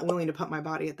I'm not willing to put my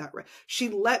body at that risk. She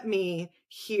let me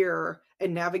hear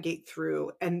and navigate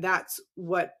through. And that's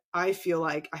what I feel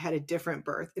like I had a different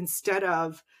birth instead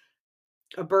of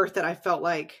a birth that I felt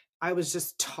like I was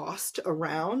just tossed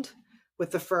around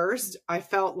with the first. I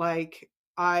felt like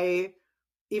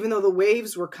even though the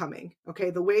waves were coming, okay,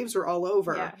 the waves were all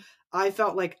over. Yeah. I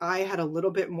felt like I had a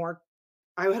little bit more,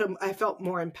 I felt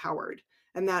more empowered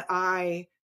and that I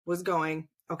was going,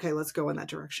 okay, let's go in that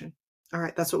direction. All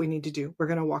right, that's what we need to do. We're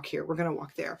going to walk here. We're going to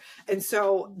walk there. And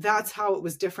so that's how it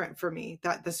was different for me,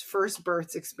 that this first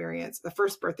birth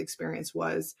experience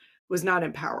was not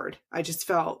empowered. I just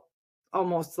felt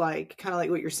almost like, kind of like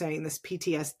what you're saying, this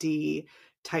PTSD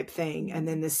type thing. And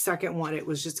then this second one, it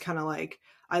was just kind of like,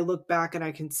 I look back and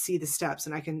I can see the steps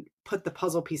and I can put the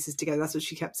puzzle pieces together. That's what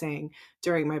she kept saying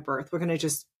during my birth. We're going to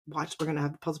just watch, we're going to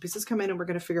have the puzzle pieces come in and we're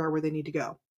going to figure out where they need to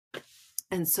go.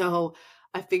 And so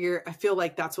I feel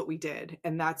like that's what we did.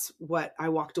 And that's what I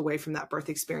walked away from that birth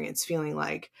experience feeling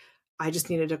like I just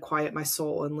needed to quiet my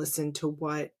soul and listen to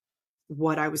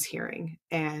what I was hearing.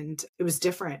 And it was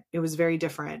different. It was very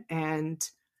different. And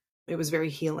it was very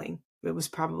healing. It was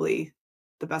probably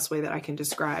the best way that I can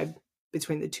describe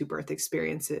between the two birth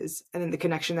experiences. And then the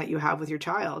connection that you have with your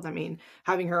child. I mean,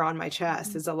 having her on my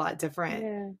chest is a lot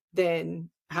different than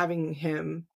having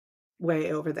him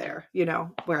way over there,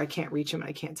 where I can't reach him and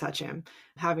I can't touch him.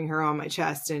 Having her on my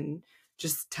chest and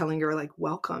just telling her like,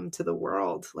 welcome to the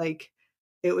world. Like,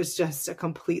 it was just a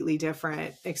completely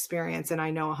different experience. And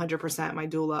I know 100% my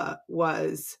doula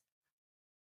was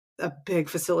a big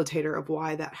facilitator of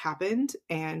why that happened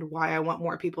and why I want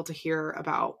more people to hear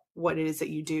about what it is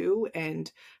that you do.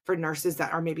 And for nurses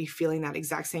that are maybe feeling that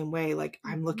exact same way, like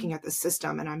I'm looking at the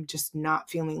system and I'm just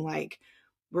not feeling like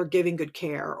we're giving good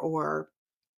care or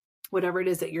whatever it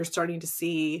is that you're starting to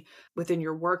see within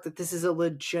your work, that this is a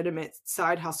legitimate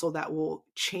side hustle that will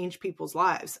change people's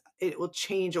lives. It will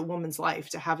change a woman's life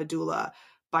to have a doula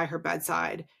by her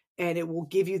bedside. And it will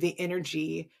give you the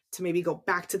energy to maybe go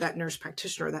back to that nurse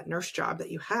practitioner, that nurse job that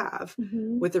you have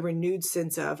with a renewed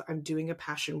sense of I'm doing a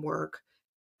passion work,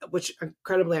 which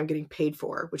incredibly I'm getting paid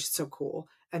for, which is so cool.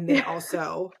 And then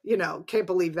also, can't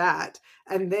believe that.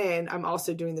 And then I'm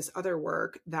also doing this other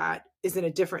work that is in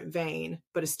a different vein,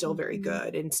 but is still very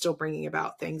good and still bringing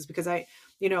about things because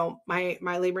my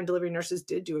labor and delivery nurses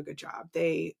did do a good job.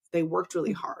 They worked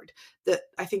really hard.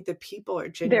 I think the people are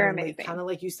genuinely kind of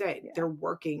like you say, they're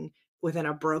working within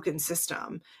a broken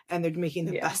system and they're making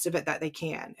the best of it that they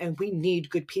can. And we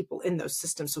need good people in those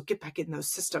systems. So get back in those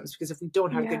systems because if we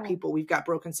don't have good people, we've got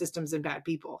broken systems and bad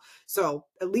people. So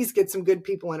at least get some good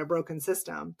people in a broken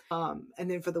system. And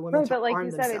then for the women to like arm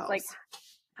you themselves. said, it's like,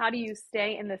 how do you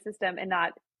stay in the system and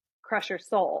not crush your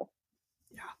soul?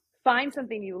 Yeah. Find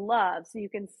something you love so you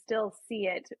can still see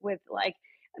it with like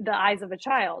the eyes of a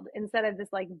child instead of this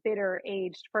like bitter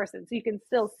aged person. So you can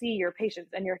still see your patients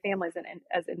and your families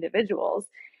as individuals.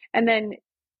 And then,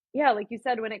 like you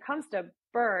said, when it comes to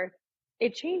birth,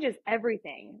 it changes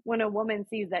everything when a woman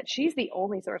sees that she's the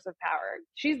only source of power.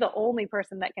 She's the only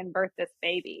person that can birth this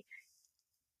baby.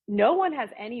 No one has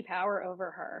any power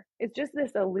over her. It's just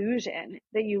this illusion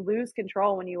that you lose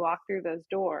control when you walk through those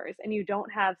doors and you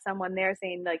don't have someone there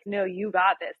saying like, no, you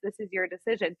got this. This is your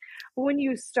decision. But when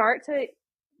you start to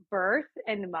birth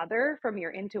and mother from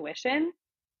your intuition,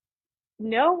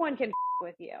 no one can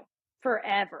with you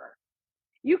forever.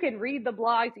 You can read the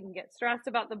blogs, you can get stressed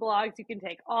about the blogs, you can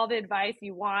take all the advice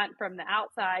you want from the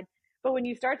outside. But when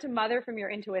you start to mother from your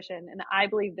intuition, and I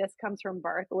believe this comes from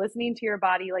birth, listening to your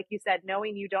body, like you said,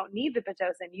 knowing you don't need the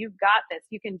Pitocin, you've got this,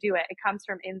 you can do it. It comes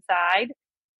from inside.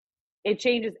 It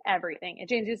changes everything. It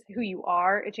changes who you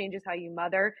are. It changes how you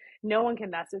mother. No one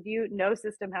can mess with you. No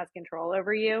system has control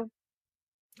over you.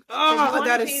 Oh,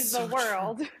 that is so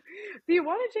world. If you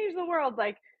want to change the world,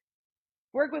 like,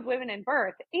 work with women in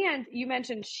birth. And you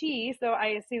mentioned she, so I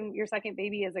assume your second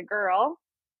baby is a girl.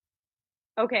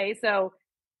 Okay, so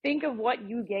think of what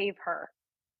you gave her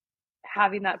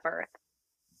having that birth.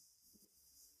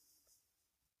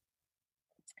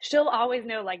 She'll always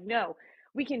know, like, no,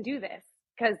 we can do this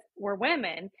because we're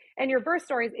women, and your birth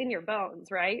story is in your bones,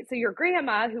 right? So your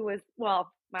grandma, who was,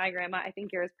 well, my grandma, I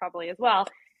think yours probably as well,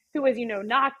 who was,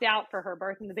 knocked out for her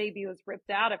birth and the baby was ripped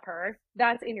out of her,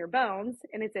 that's in your bones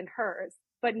and it's in hers.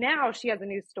 But now she has a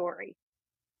new story.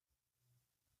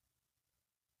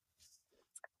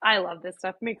 I love this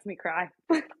stuff. It makes me cry.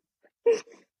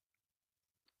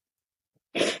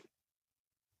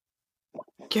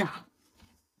 Yeah.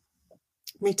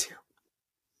 Me too.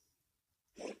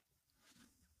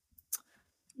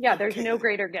 Yeah, there's no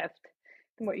greater gift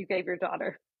than what you gave your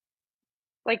daughter.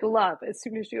 Like love as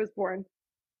soon as she was born.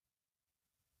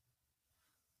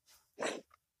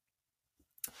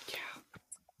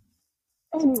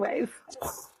 Anyways.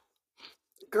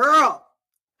 Girl,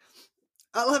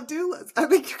 I love doulas. I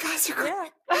think you guys are great. Yeah.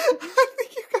 I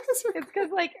think you guys are It's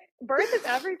because, like, birth is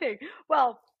everything.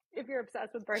 Well, if you're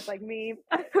obsessed with birth like me,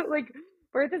 like,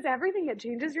 birth is everything. It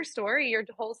changes your story, your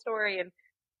whole story. And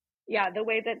yeah, the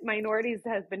way that minorities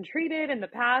has been treated in the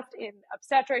past in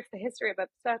obstetrics, the history of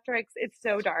obstetrics, it's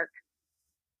so dark.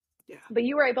 Yeah. But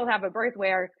you were able to have a birth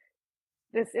where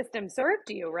the system served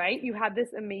you, right? You had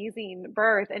this amazing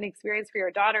birth and experience for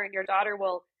your daughter, and your daughter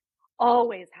will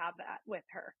always have that with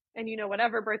her. And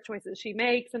whatever birth choices she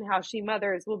makes and how she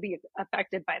mothers will be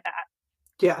affected by that.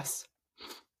 Yes.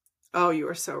 Oh, you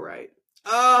are so right.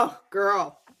 Oh,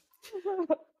 girl.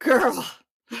 Girl.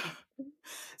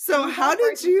 So how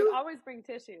did you always bring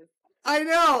tissues? I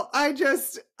know.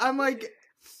 I'm like,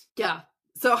 yeah.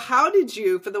 So how did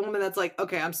you, for the woman that's like,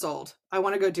 okay, I'm sold. I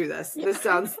want to go do this. This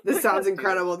sounds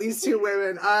incredible. These two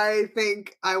women, I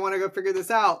think I want to go figure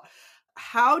this out.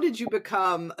 How did you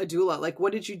become a doula? Like,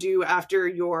 what did you do after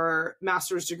your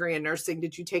master's degree in nursing?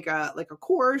 Did you take a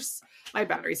course? My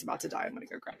battery's about to die. I'm going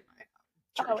to go grab my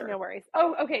charger. Oh, no worries.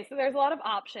 Oh, okay. So there's a lot of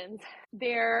options. So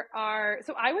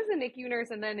I was a NICU nurse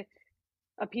and then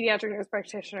a pediatric nurse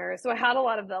practitioner. So I had a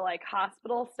lot of the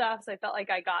hospital stuff. So I felt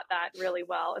like I got that really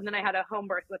well. And then I had a home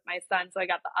birth with my son. So I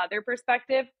got the other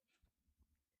perspective.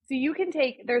 So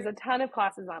there's a ton of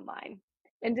classes online.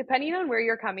 And depending on where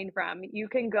you're coming from, you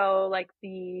can go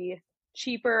the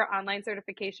cheaper online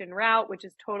certification route, which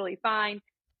is totally fine,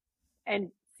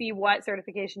 and see what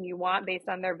certification you want based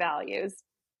on their values.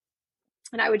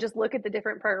 And I would just look at the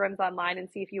different programs online and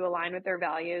see if you align with their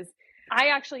values. I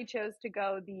actually chose to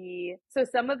go so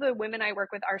some of the women I work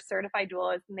with are certified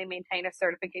doulas, and they maintain a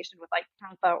certification with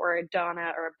CAMPA or a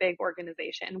Doula or a big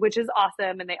organization, which is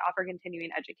awesome. And they offer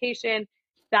continuing education.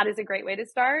 That is a great way to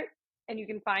start. And you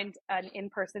can find an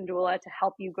in-person doula to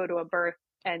help you go to a birth,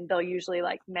 and they'll usually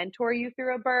mentor you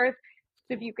through a birth.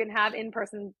 So if you can have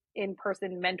in-person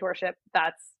mentorship,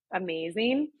 that's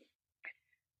amazing.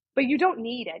 But you don't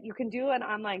need it. You can do an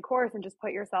online course and just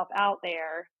put yourself out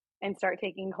there and start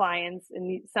taking clients.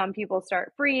 And some people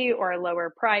start free or a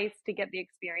lower price to get the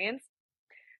experience.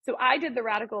 So I did the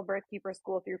Radical Birthkeeper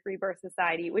School through Free Birth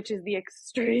Society, which is the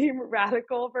extreme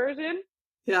radical version.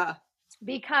 Yeah.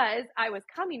 Because I was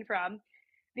coming from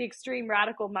the extreme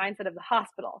radical mindset of the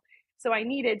hospital. So I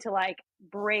needed to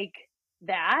break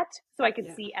that so I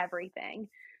could see everything.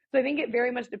 So I think it very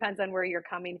much depends on where you're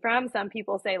coming from. Some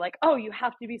people say oh, you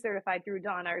have to be certified through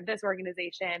Doula or this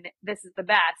organization. This is the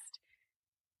best.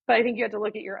 But I think you have to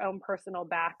look at your own personal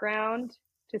background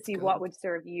to see what would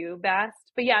serve you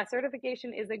best. But yeah,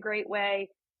 certification is a great way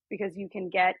because you can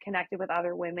get connected with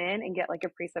other women and get a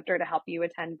preceptor to help you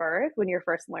attend birth when you're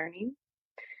first learning.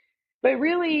 But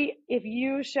really, if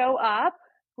you show up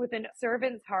with a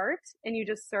servant's heart and you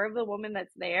just serve the woman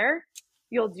that's there,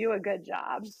 you'll do a good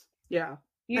job. Yeah.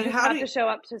 You just have to show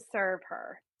up to serve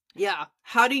her. Yeah.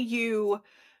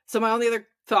 So my only other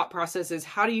thought process is,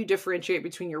 how do you differentiate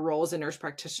between your role as a nurse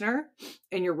practitioner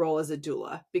and your role as a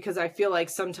doula? Because I feel like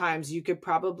sometimes you could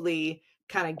probably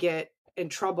kind of get in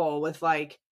trouble with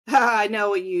like, I know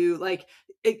what you like.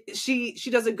 She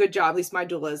does a good job. At least my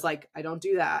doula is like, I don't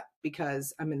do that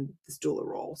because I'm in this doula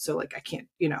role. So like, I can't,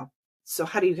 so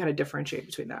how do you kind of differentiate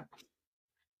between that?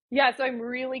 Yeah, so I'm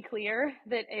really clear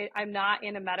that I'm not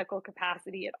in a medical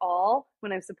capacity at all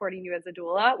when I'm supporting you as a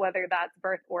doula, whether that's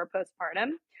birth or postpartum,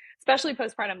 especially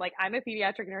postpartum. Like, I'm a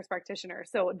pediatric nurse practitioner,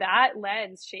 so that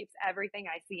lens shapes everything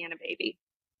I see in a baby.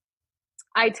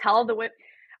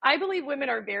 I believe women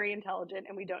are very intelligent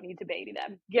and we don't need to baby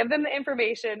them. Give them the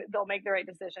information, they'll make the right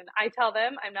decision. I tell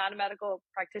them I'm not a medical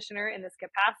practitioner in this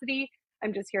capacity.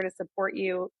 I'm just here to support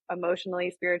you emotionally,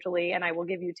 spiritually, and I will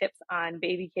give you tips on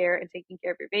baby care and taking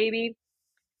care of your baby.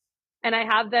 And I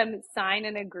have them sign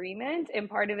an agreement, and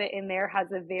part of it in there has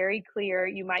a very clear,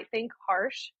 you might think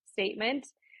harsh statement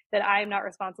that I'm not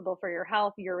responsible for your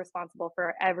health. You're responsible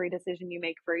for every decision you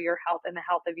make for your health and the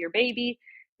health of your baby.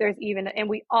 And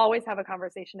we always have a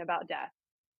conversation about death,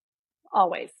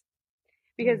 always,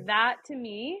 because that to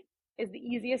me is the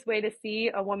easiest way to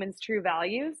see a woman's true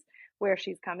values, where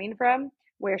she's coming from,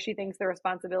 where she thinks the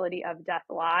responsibility of death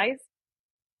lies.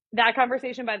 That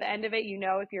conversation, by the end of it,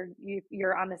 if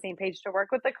you're on the same page to work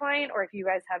with the client, or if you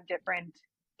guys have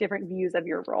different views of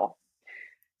your role.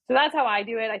 So that's how I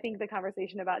do it. I think the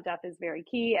conversation about death is very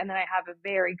key, and then I have a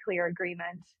very clear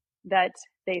agreement that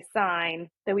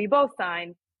we both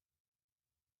sign,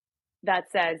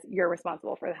 that says you're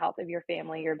responsible for the health of your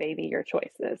family, your baby, your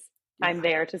choices. Yeah. I'm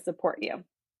there to support you.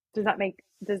 Does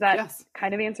that yes.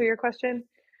 kind of answer your question?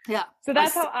 Yeah. So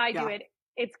that's how I do it.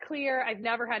 It's clear. I've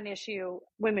never had an issue.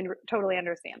 Women totally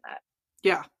understand that.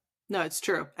 Yeah. No, it's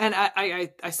true. And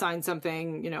I signed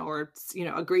something, or,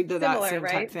 agreed to that same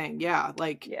type thing. Yeah.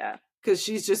 Because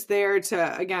she's just there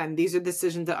to, again, these are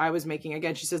decisions that I was making.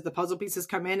 Again, she says the puzzle pieces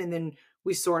come in and then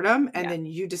we sort them and then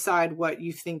you decide what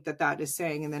you think that is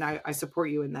saying. And then I support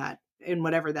you in that, in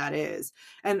whatever that is.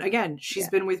 And again, she's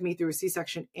been with me through a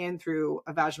C-section and through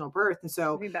a vaginal birth. And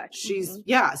so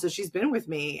so she's been with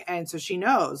me. And so she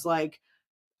knows, like,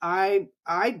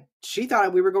 she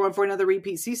thought we were going for another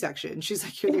repeat C-section. She's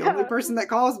like, you're the only person that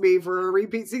calls me for a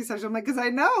repeat C-section. I'm like, because I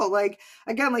know, like,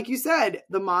 again, like you said,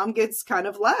 the mom gets kind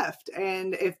of left.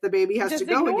 And if the baby has to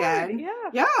go again,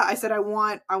 I said, I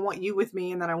want you with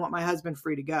me. And then I want my husband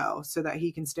free to go so that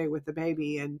he can stay with the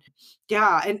baby. And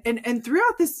and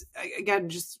throughout this, again,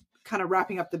 just kind of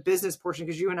wrapping up the business portion,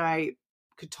 because you and I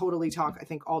could totally talk, I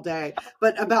think, all day,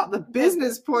 but about the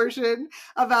business portion,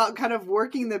 about kind of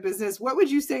working the business, what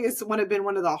would you say has been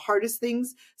one of the hardest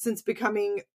things since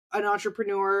becoming an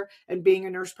entrepreneur and being a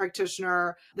nurse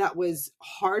practitioner that was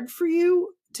hard for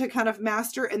you to kind of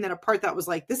master? And then a part that was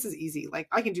like, this is easy. Like,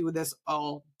 I can do this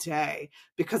all day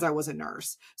because I was a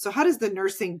nurse. So how does the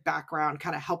nursing background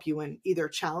kind of help you in either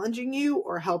challenging you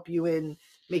or help you in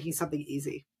making something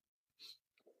easy?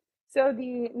 So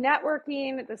the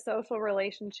networking, the social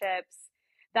relationships,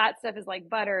 that stuff is like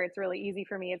butter. It's really easy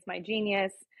for me. It's my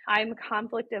genius. I'm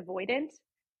conflict avoidant.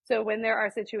 So when there are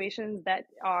situations that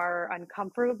are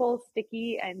uncomfortable,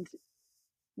 sticky, and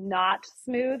not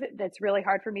smooth, that's really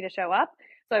hard for me to show up.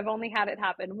 So I've only had it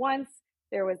happen once.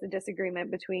 There was a disagreement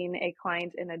between a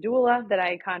client and a doula that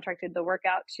I contracted the work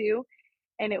out to.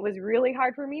 And it was really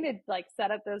hard for me to like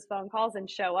set up those phone calls and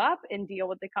show up and deal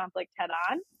with the conflict head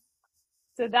on.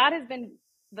 So that has been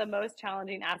the most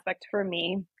challenging aspect for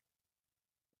me,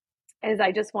 is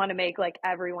I just want to make like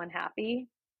everyone happy.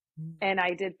 And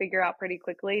I did figure out pretty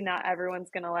quickly, not everyone's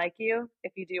going to like you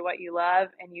if you do what you love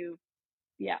and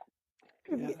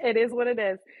it is what it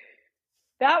is.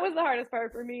 That was the hardest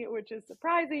part for me, which is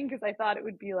surprising because I thought it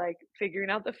would be like figuring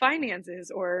out the finances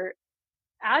or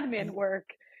admin work.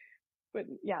 But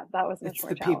that was much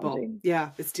more challenging. People. Yeah,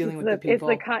 it's dealing with the people.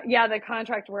 The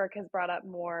contract work has brought up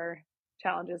more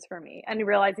challenges for me, and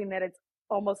realizing that it's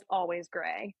almost always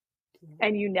gray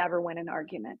and you never win an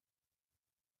argument.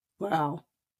 Wow.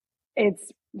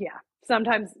 It's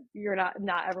sometimes you're not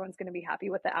everyone's going to be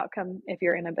happy with the outcome if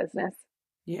you're in a business.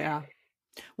 Yeah.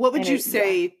 What would you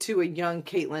say to a young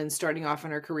Kaitlyn starting off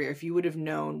in her career, if you would have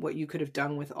known what you could have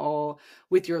done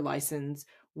with your license,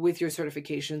 with your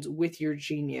certifications, with your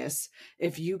genius,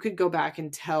 if you could go back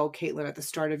and tell Kaitlyn at the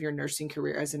start of your nursing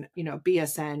career as an,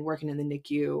 BSN working in the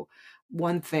NICU,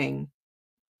 one thing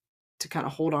to kind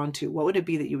of hold on to, what would it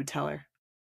be that you would tell her?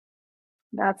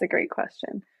 That's a great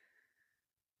question.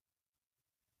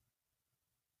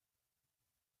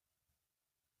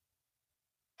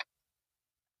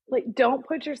 Like, don't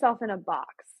put yourself in a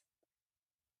box.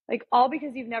 Like, all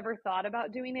because you've never thought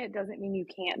about doing it doesn't mean you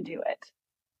can't do it.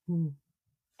 Mm.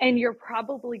 And you're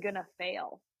probably going to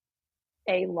fail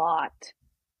a lot.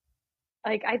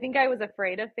 Like, I think I was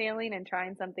afraid of failing and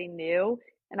trying something new.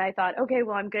 And I thought, okay,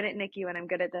 well, I'm good at NICU and I'm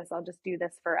good at this. I'll just do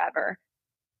this forever.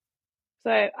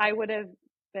 So I would have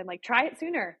been like, try it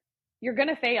sooner. You're going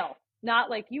to fail. Not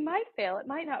like you might fail. It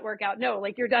might not work out. No,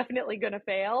 like you're definitely going to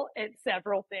fail at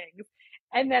several things.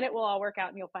 And then it will all work out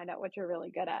and you'll find out what you're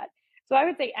really good at. So I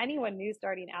would say anyone new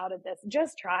starting out at this,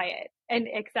 just try it and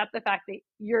accept the fact that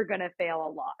you're going to fail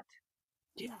a lot.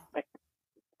 Yeah. Like,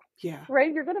 Yeah.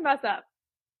 right? You're going to mess up.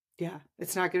 Yeah.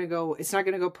 It's not going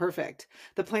to go perfect.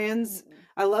 The plans,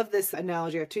 I love this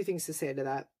analogy. I have two things to say to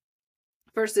that.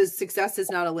 First is success is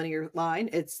not a linear line.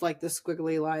 It's like the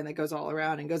squiggly line that goes all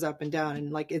around and goes up and down.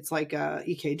 And like, it's like a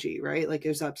EKG, right? Like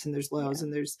there's ups and there's lows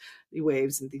and there's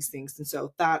waves and these things. And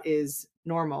so that is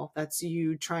normal. That's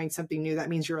you trying something new. That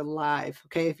means you're alive.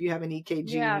 Okay. If you have an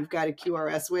EKG and you've got a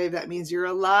QRS wave, that means you're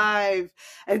alive.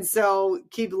 And so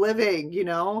keep living, you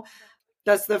know.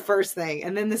 That's the first thing.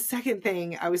 And then the second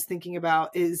thing I was thinking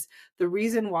about is the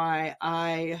reason why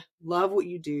I love what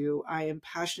you do. I am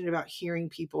passionate about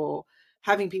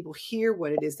having people hear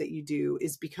what it is that you do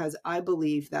is because I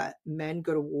believe that men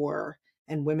go to war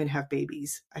and women have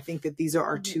babies. I think that these are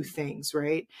our two things,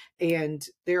 right? And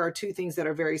there are two things that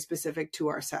are very specific to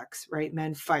our sex, right?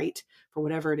 Men fight for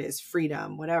whatever it is,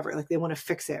 freedom, whatever. Like they want to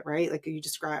fix it, right? Like you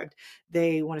described,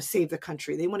 they want to save the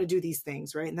country. They want to do these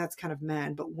things, right? And that's kind of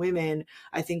men. But women,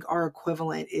 I think our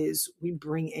equivalent is we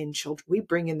bring in children. We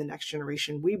bring in the next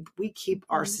generation. We keep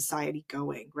our society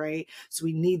going, right? So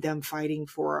we need them fighting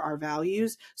for our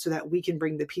values so that we can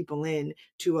bring the people in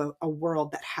to a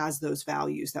world that has those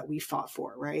values that we fought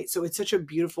for, right? So it's such a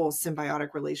beautiful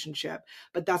symbiotic relationship.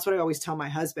 But that's what I always tell my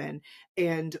husband.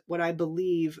 And what I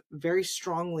believe very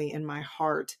strongly in my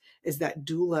heart is that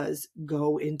doulas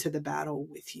go into the battle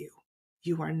with you.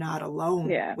 You are not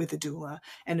alone with a doula.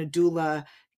 And a doula,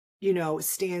 you know,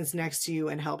 stands next to you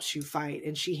and helps you fight.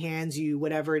 And she hands you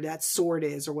whatever that sword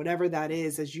is or whatever that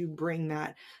is as you bring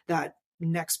that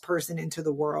next person into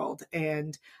the world.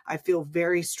 And I feel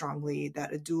very strongly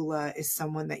that a doula is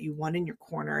someone that you want in your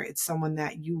corner. It's someone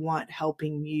that you want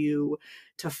helping you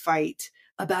to fight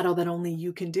a battle that only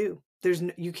you can do.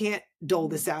 You can't dole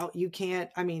this out. You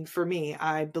can't, I mean, for me,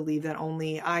 I believe that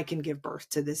only I can give birth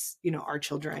to this, you know, our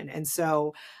children. And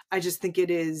so I just think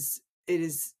it is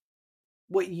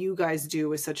what you guys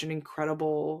do is such an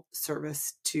incredible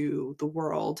service to the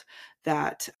world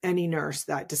that any nurse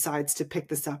that decides to pick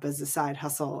this up as a side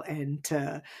hustle and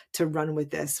to run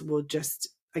with this will just,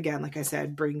 again, like I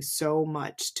said, bring so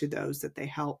much to those that they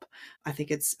help. I think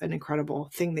it's an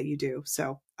incredible thing that you do.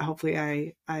 So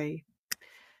hopefully I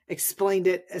explained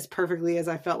it as perfectly as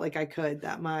I felt like I could,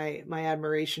 that my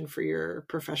admiration for your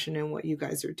profession and what you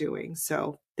guys are doing.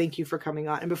 So thank you for coming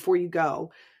on. And before you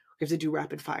go, we have to do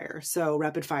rapid fire. So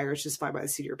rapid fire is just fly by the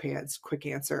seat of your pants, quick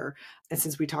answer. And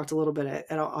since we talked a little bit,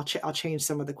 and I'll change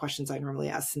some of the questions I normally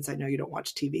ask since I know you don't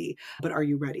watch TV, but are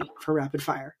you ready for rapid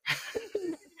fire?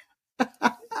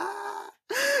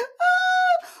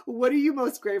 What are you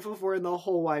most grateful for in the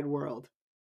whole wide world?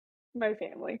 My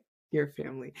family. Your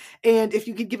family. And if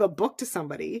you could give a book to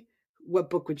somebody, what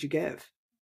book would you give?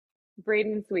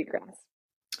 Braden Sweetgrass.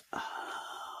 Oh.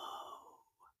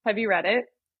 Have you read it?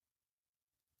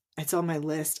 It's on my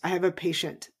list. I have a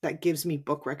patient that gives me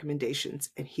book recommendations,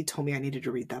 and he told me I needed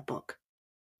to read that book.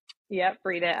 Yep,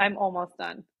 read it. I'm almost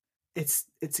done. It's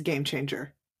a game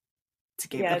changer. It's a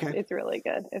game. Yeah, okay. It's really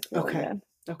good. It's really good.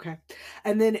 Okay.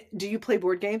 And then do you play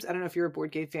board games? I don't know if you're a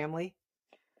board game family.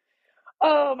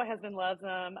 Oh, my husband loves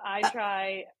them. I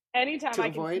try anytime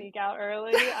I can sneak out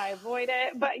early, I avoid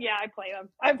it. But yeah, I play them.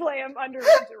 I play them under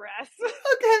duress.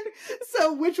 Okay.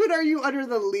 So which one are you under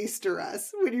the least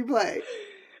duress when you play?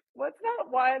 What's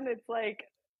that one? It's like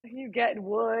you get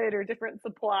wood or different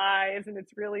supplies and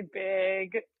it's really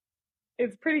big.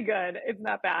 It's pretty good. It's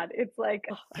not bad. It's like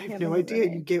I have no idea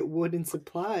you get wood and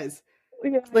supplies.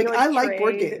 Yeah, like I like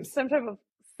board games. Some type of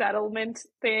settlement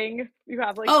thing. You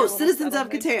have like Citizens of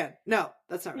Catan. No,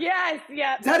 that's not right. Yes,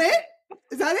 yeah. Is that it?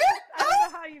 Is that it? I don't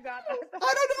know how you got that. I don't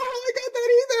know how I got that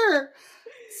either.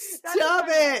 Stop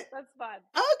it. That's fun.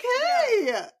 Okay.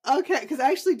 Yeah. Okay, because I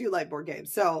actually do like board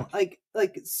games. So like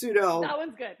pseudo. That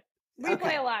one's good. We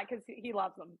play a lot because he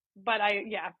loves them. But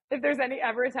if there's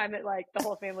ever a time that like the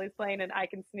whole family's playing and I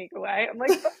can sneak away, I'm like,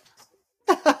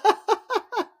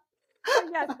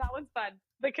 yes, that one's fun.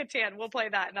 The Catan, we'll play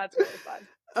that, and that's really fun.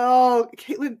 Oh,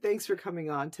 Kaitlyn, thanks for coming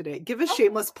on today. Give a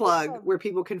shameless plug Awesome. where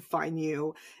people can find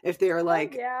you if they are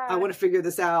like, yeah. I want to figure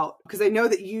this out. Because I know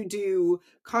that you do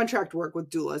contract work with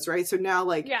doulas, right? So now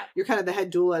Yeah. you're kind of the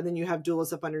head doula, and then you have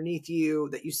doulas up underneath you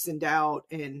that you send out,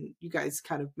 and you guys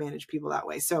kind of manage people that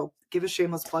way. So give a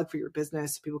shameless plug for your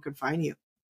business so people can find you.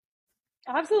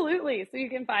 Absolutely. So you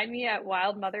can find me at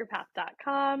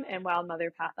wildmotherpath.com and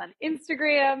wildmotherpath on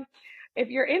Instagram. If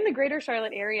you're in the greater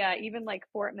Charlotte area, even like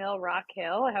Fort Mill, Rock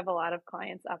Hill, I have a lot of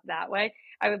clients up that way.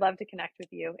 I would love to connect with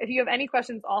you. If you have any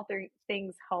questions, all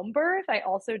things home birth, I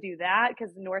also do that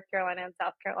because North Carolina and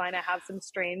South Carolina have some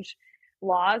strange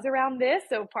laws around this.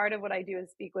 So part of what I do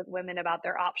is speak with women about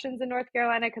their options in North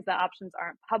Carolina because the options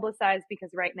aren't publicized because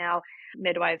right now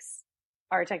midwives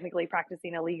are technically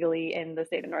practicing illegally in the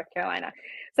state of North Carolina.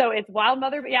 So it's Wild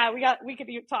Mother. But yeah, we could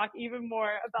talk even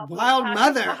more about Wild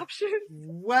Mother options.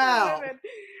 Wow.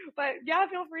 But yeah,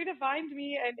 feel free to find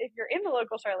me. And if you're in the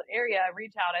local Charlotte area,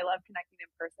 reach out. I love connecting in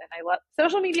person. I love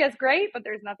social media is great, but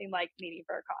there's nothing like meeting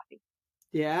for a coffee.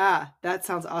 Yeah, that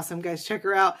sounds awesome, guys. Check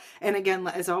her out. And again,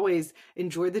 as always,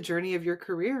 enjoy the journey of your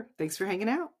career. Thanks for hanging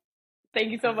out.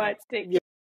 Thank you so much. Take care.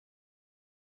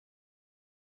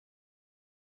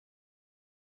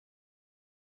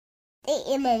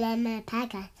 In my mama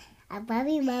podcast. I love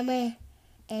you, Mama,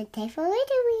 and thanks for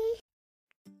listening.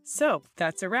 So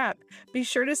that's a wrap. Be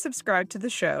sure to subscribe to the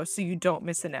show so you don't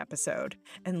miss an episode.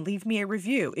 And leave me a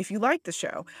review if you like the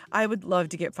show. I would love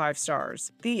to get 5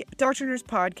 stars. The Dr. Nurse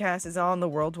Podcast is on the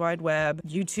World Wide Web,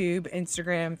 YouTube,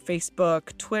 Instagram,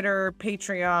 Facebook, Twitter,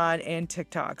 Patreon, and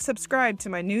TikTok. Subscribe to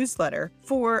my newsletter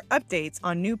for updates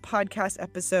on new podcast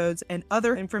episodes and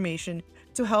other information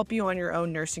to help you on your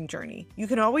own nursing journey. You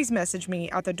can always message me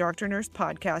at the Dr. Nurse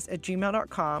Podcast at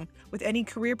gmail.com with any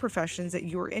career professions that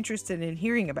you are interested in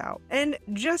hearing about. And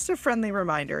just a friendly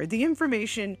reminder, the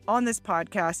information on this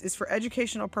podcast is for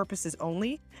educational purposes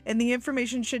only, and the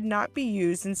information should not be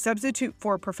used in substitute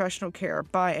for professional care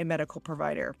by a medical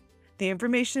provider. The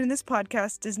information in this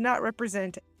podcast does not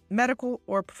represent medical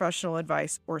or professional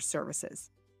advice or services.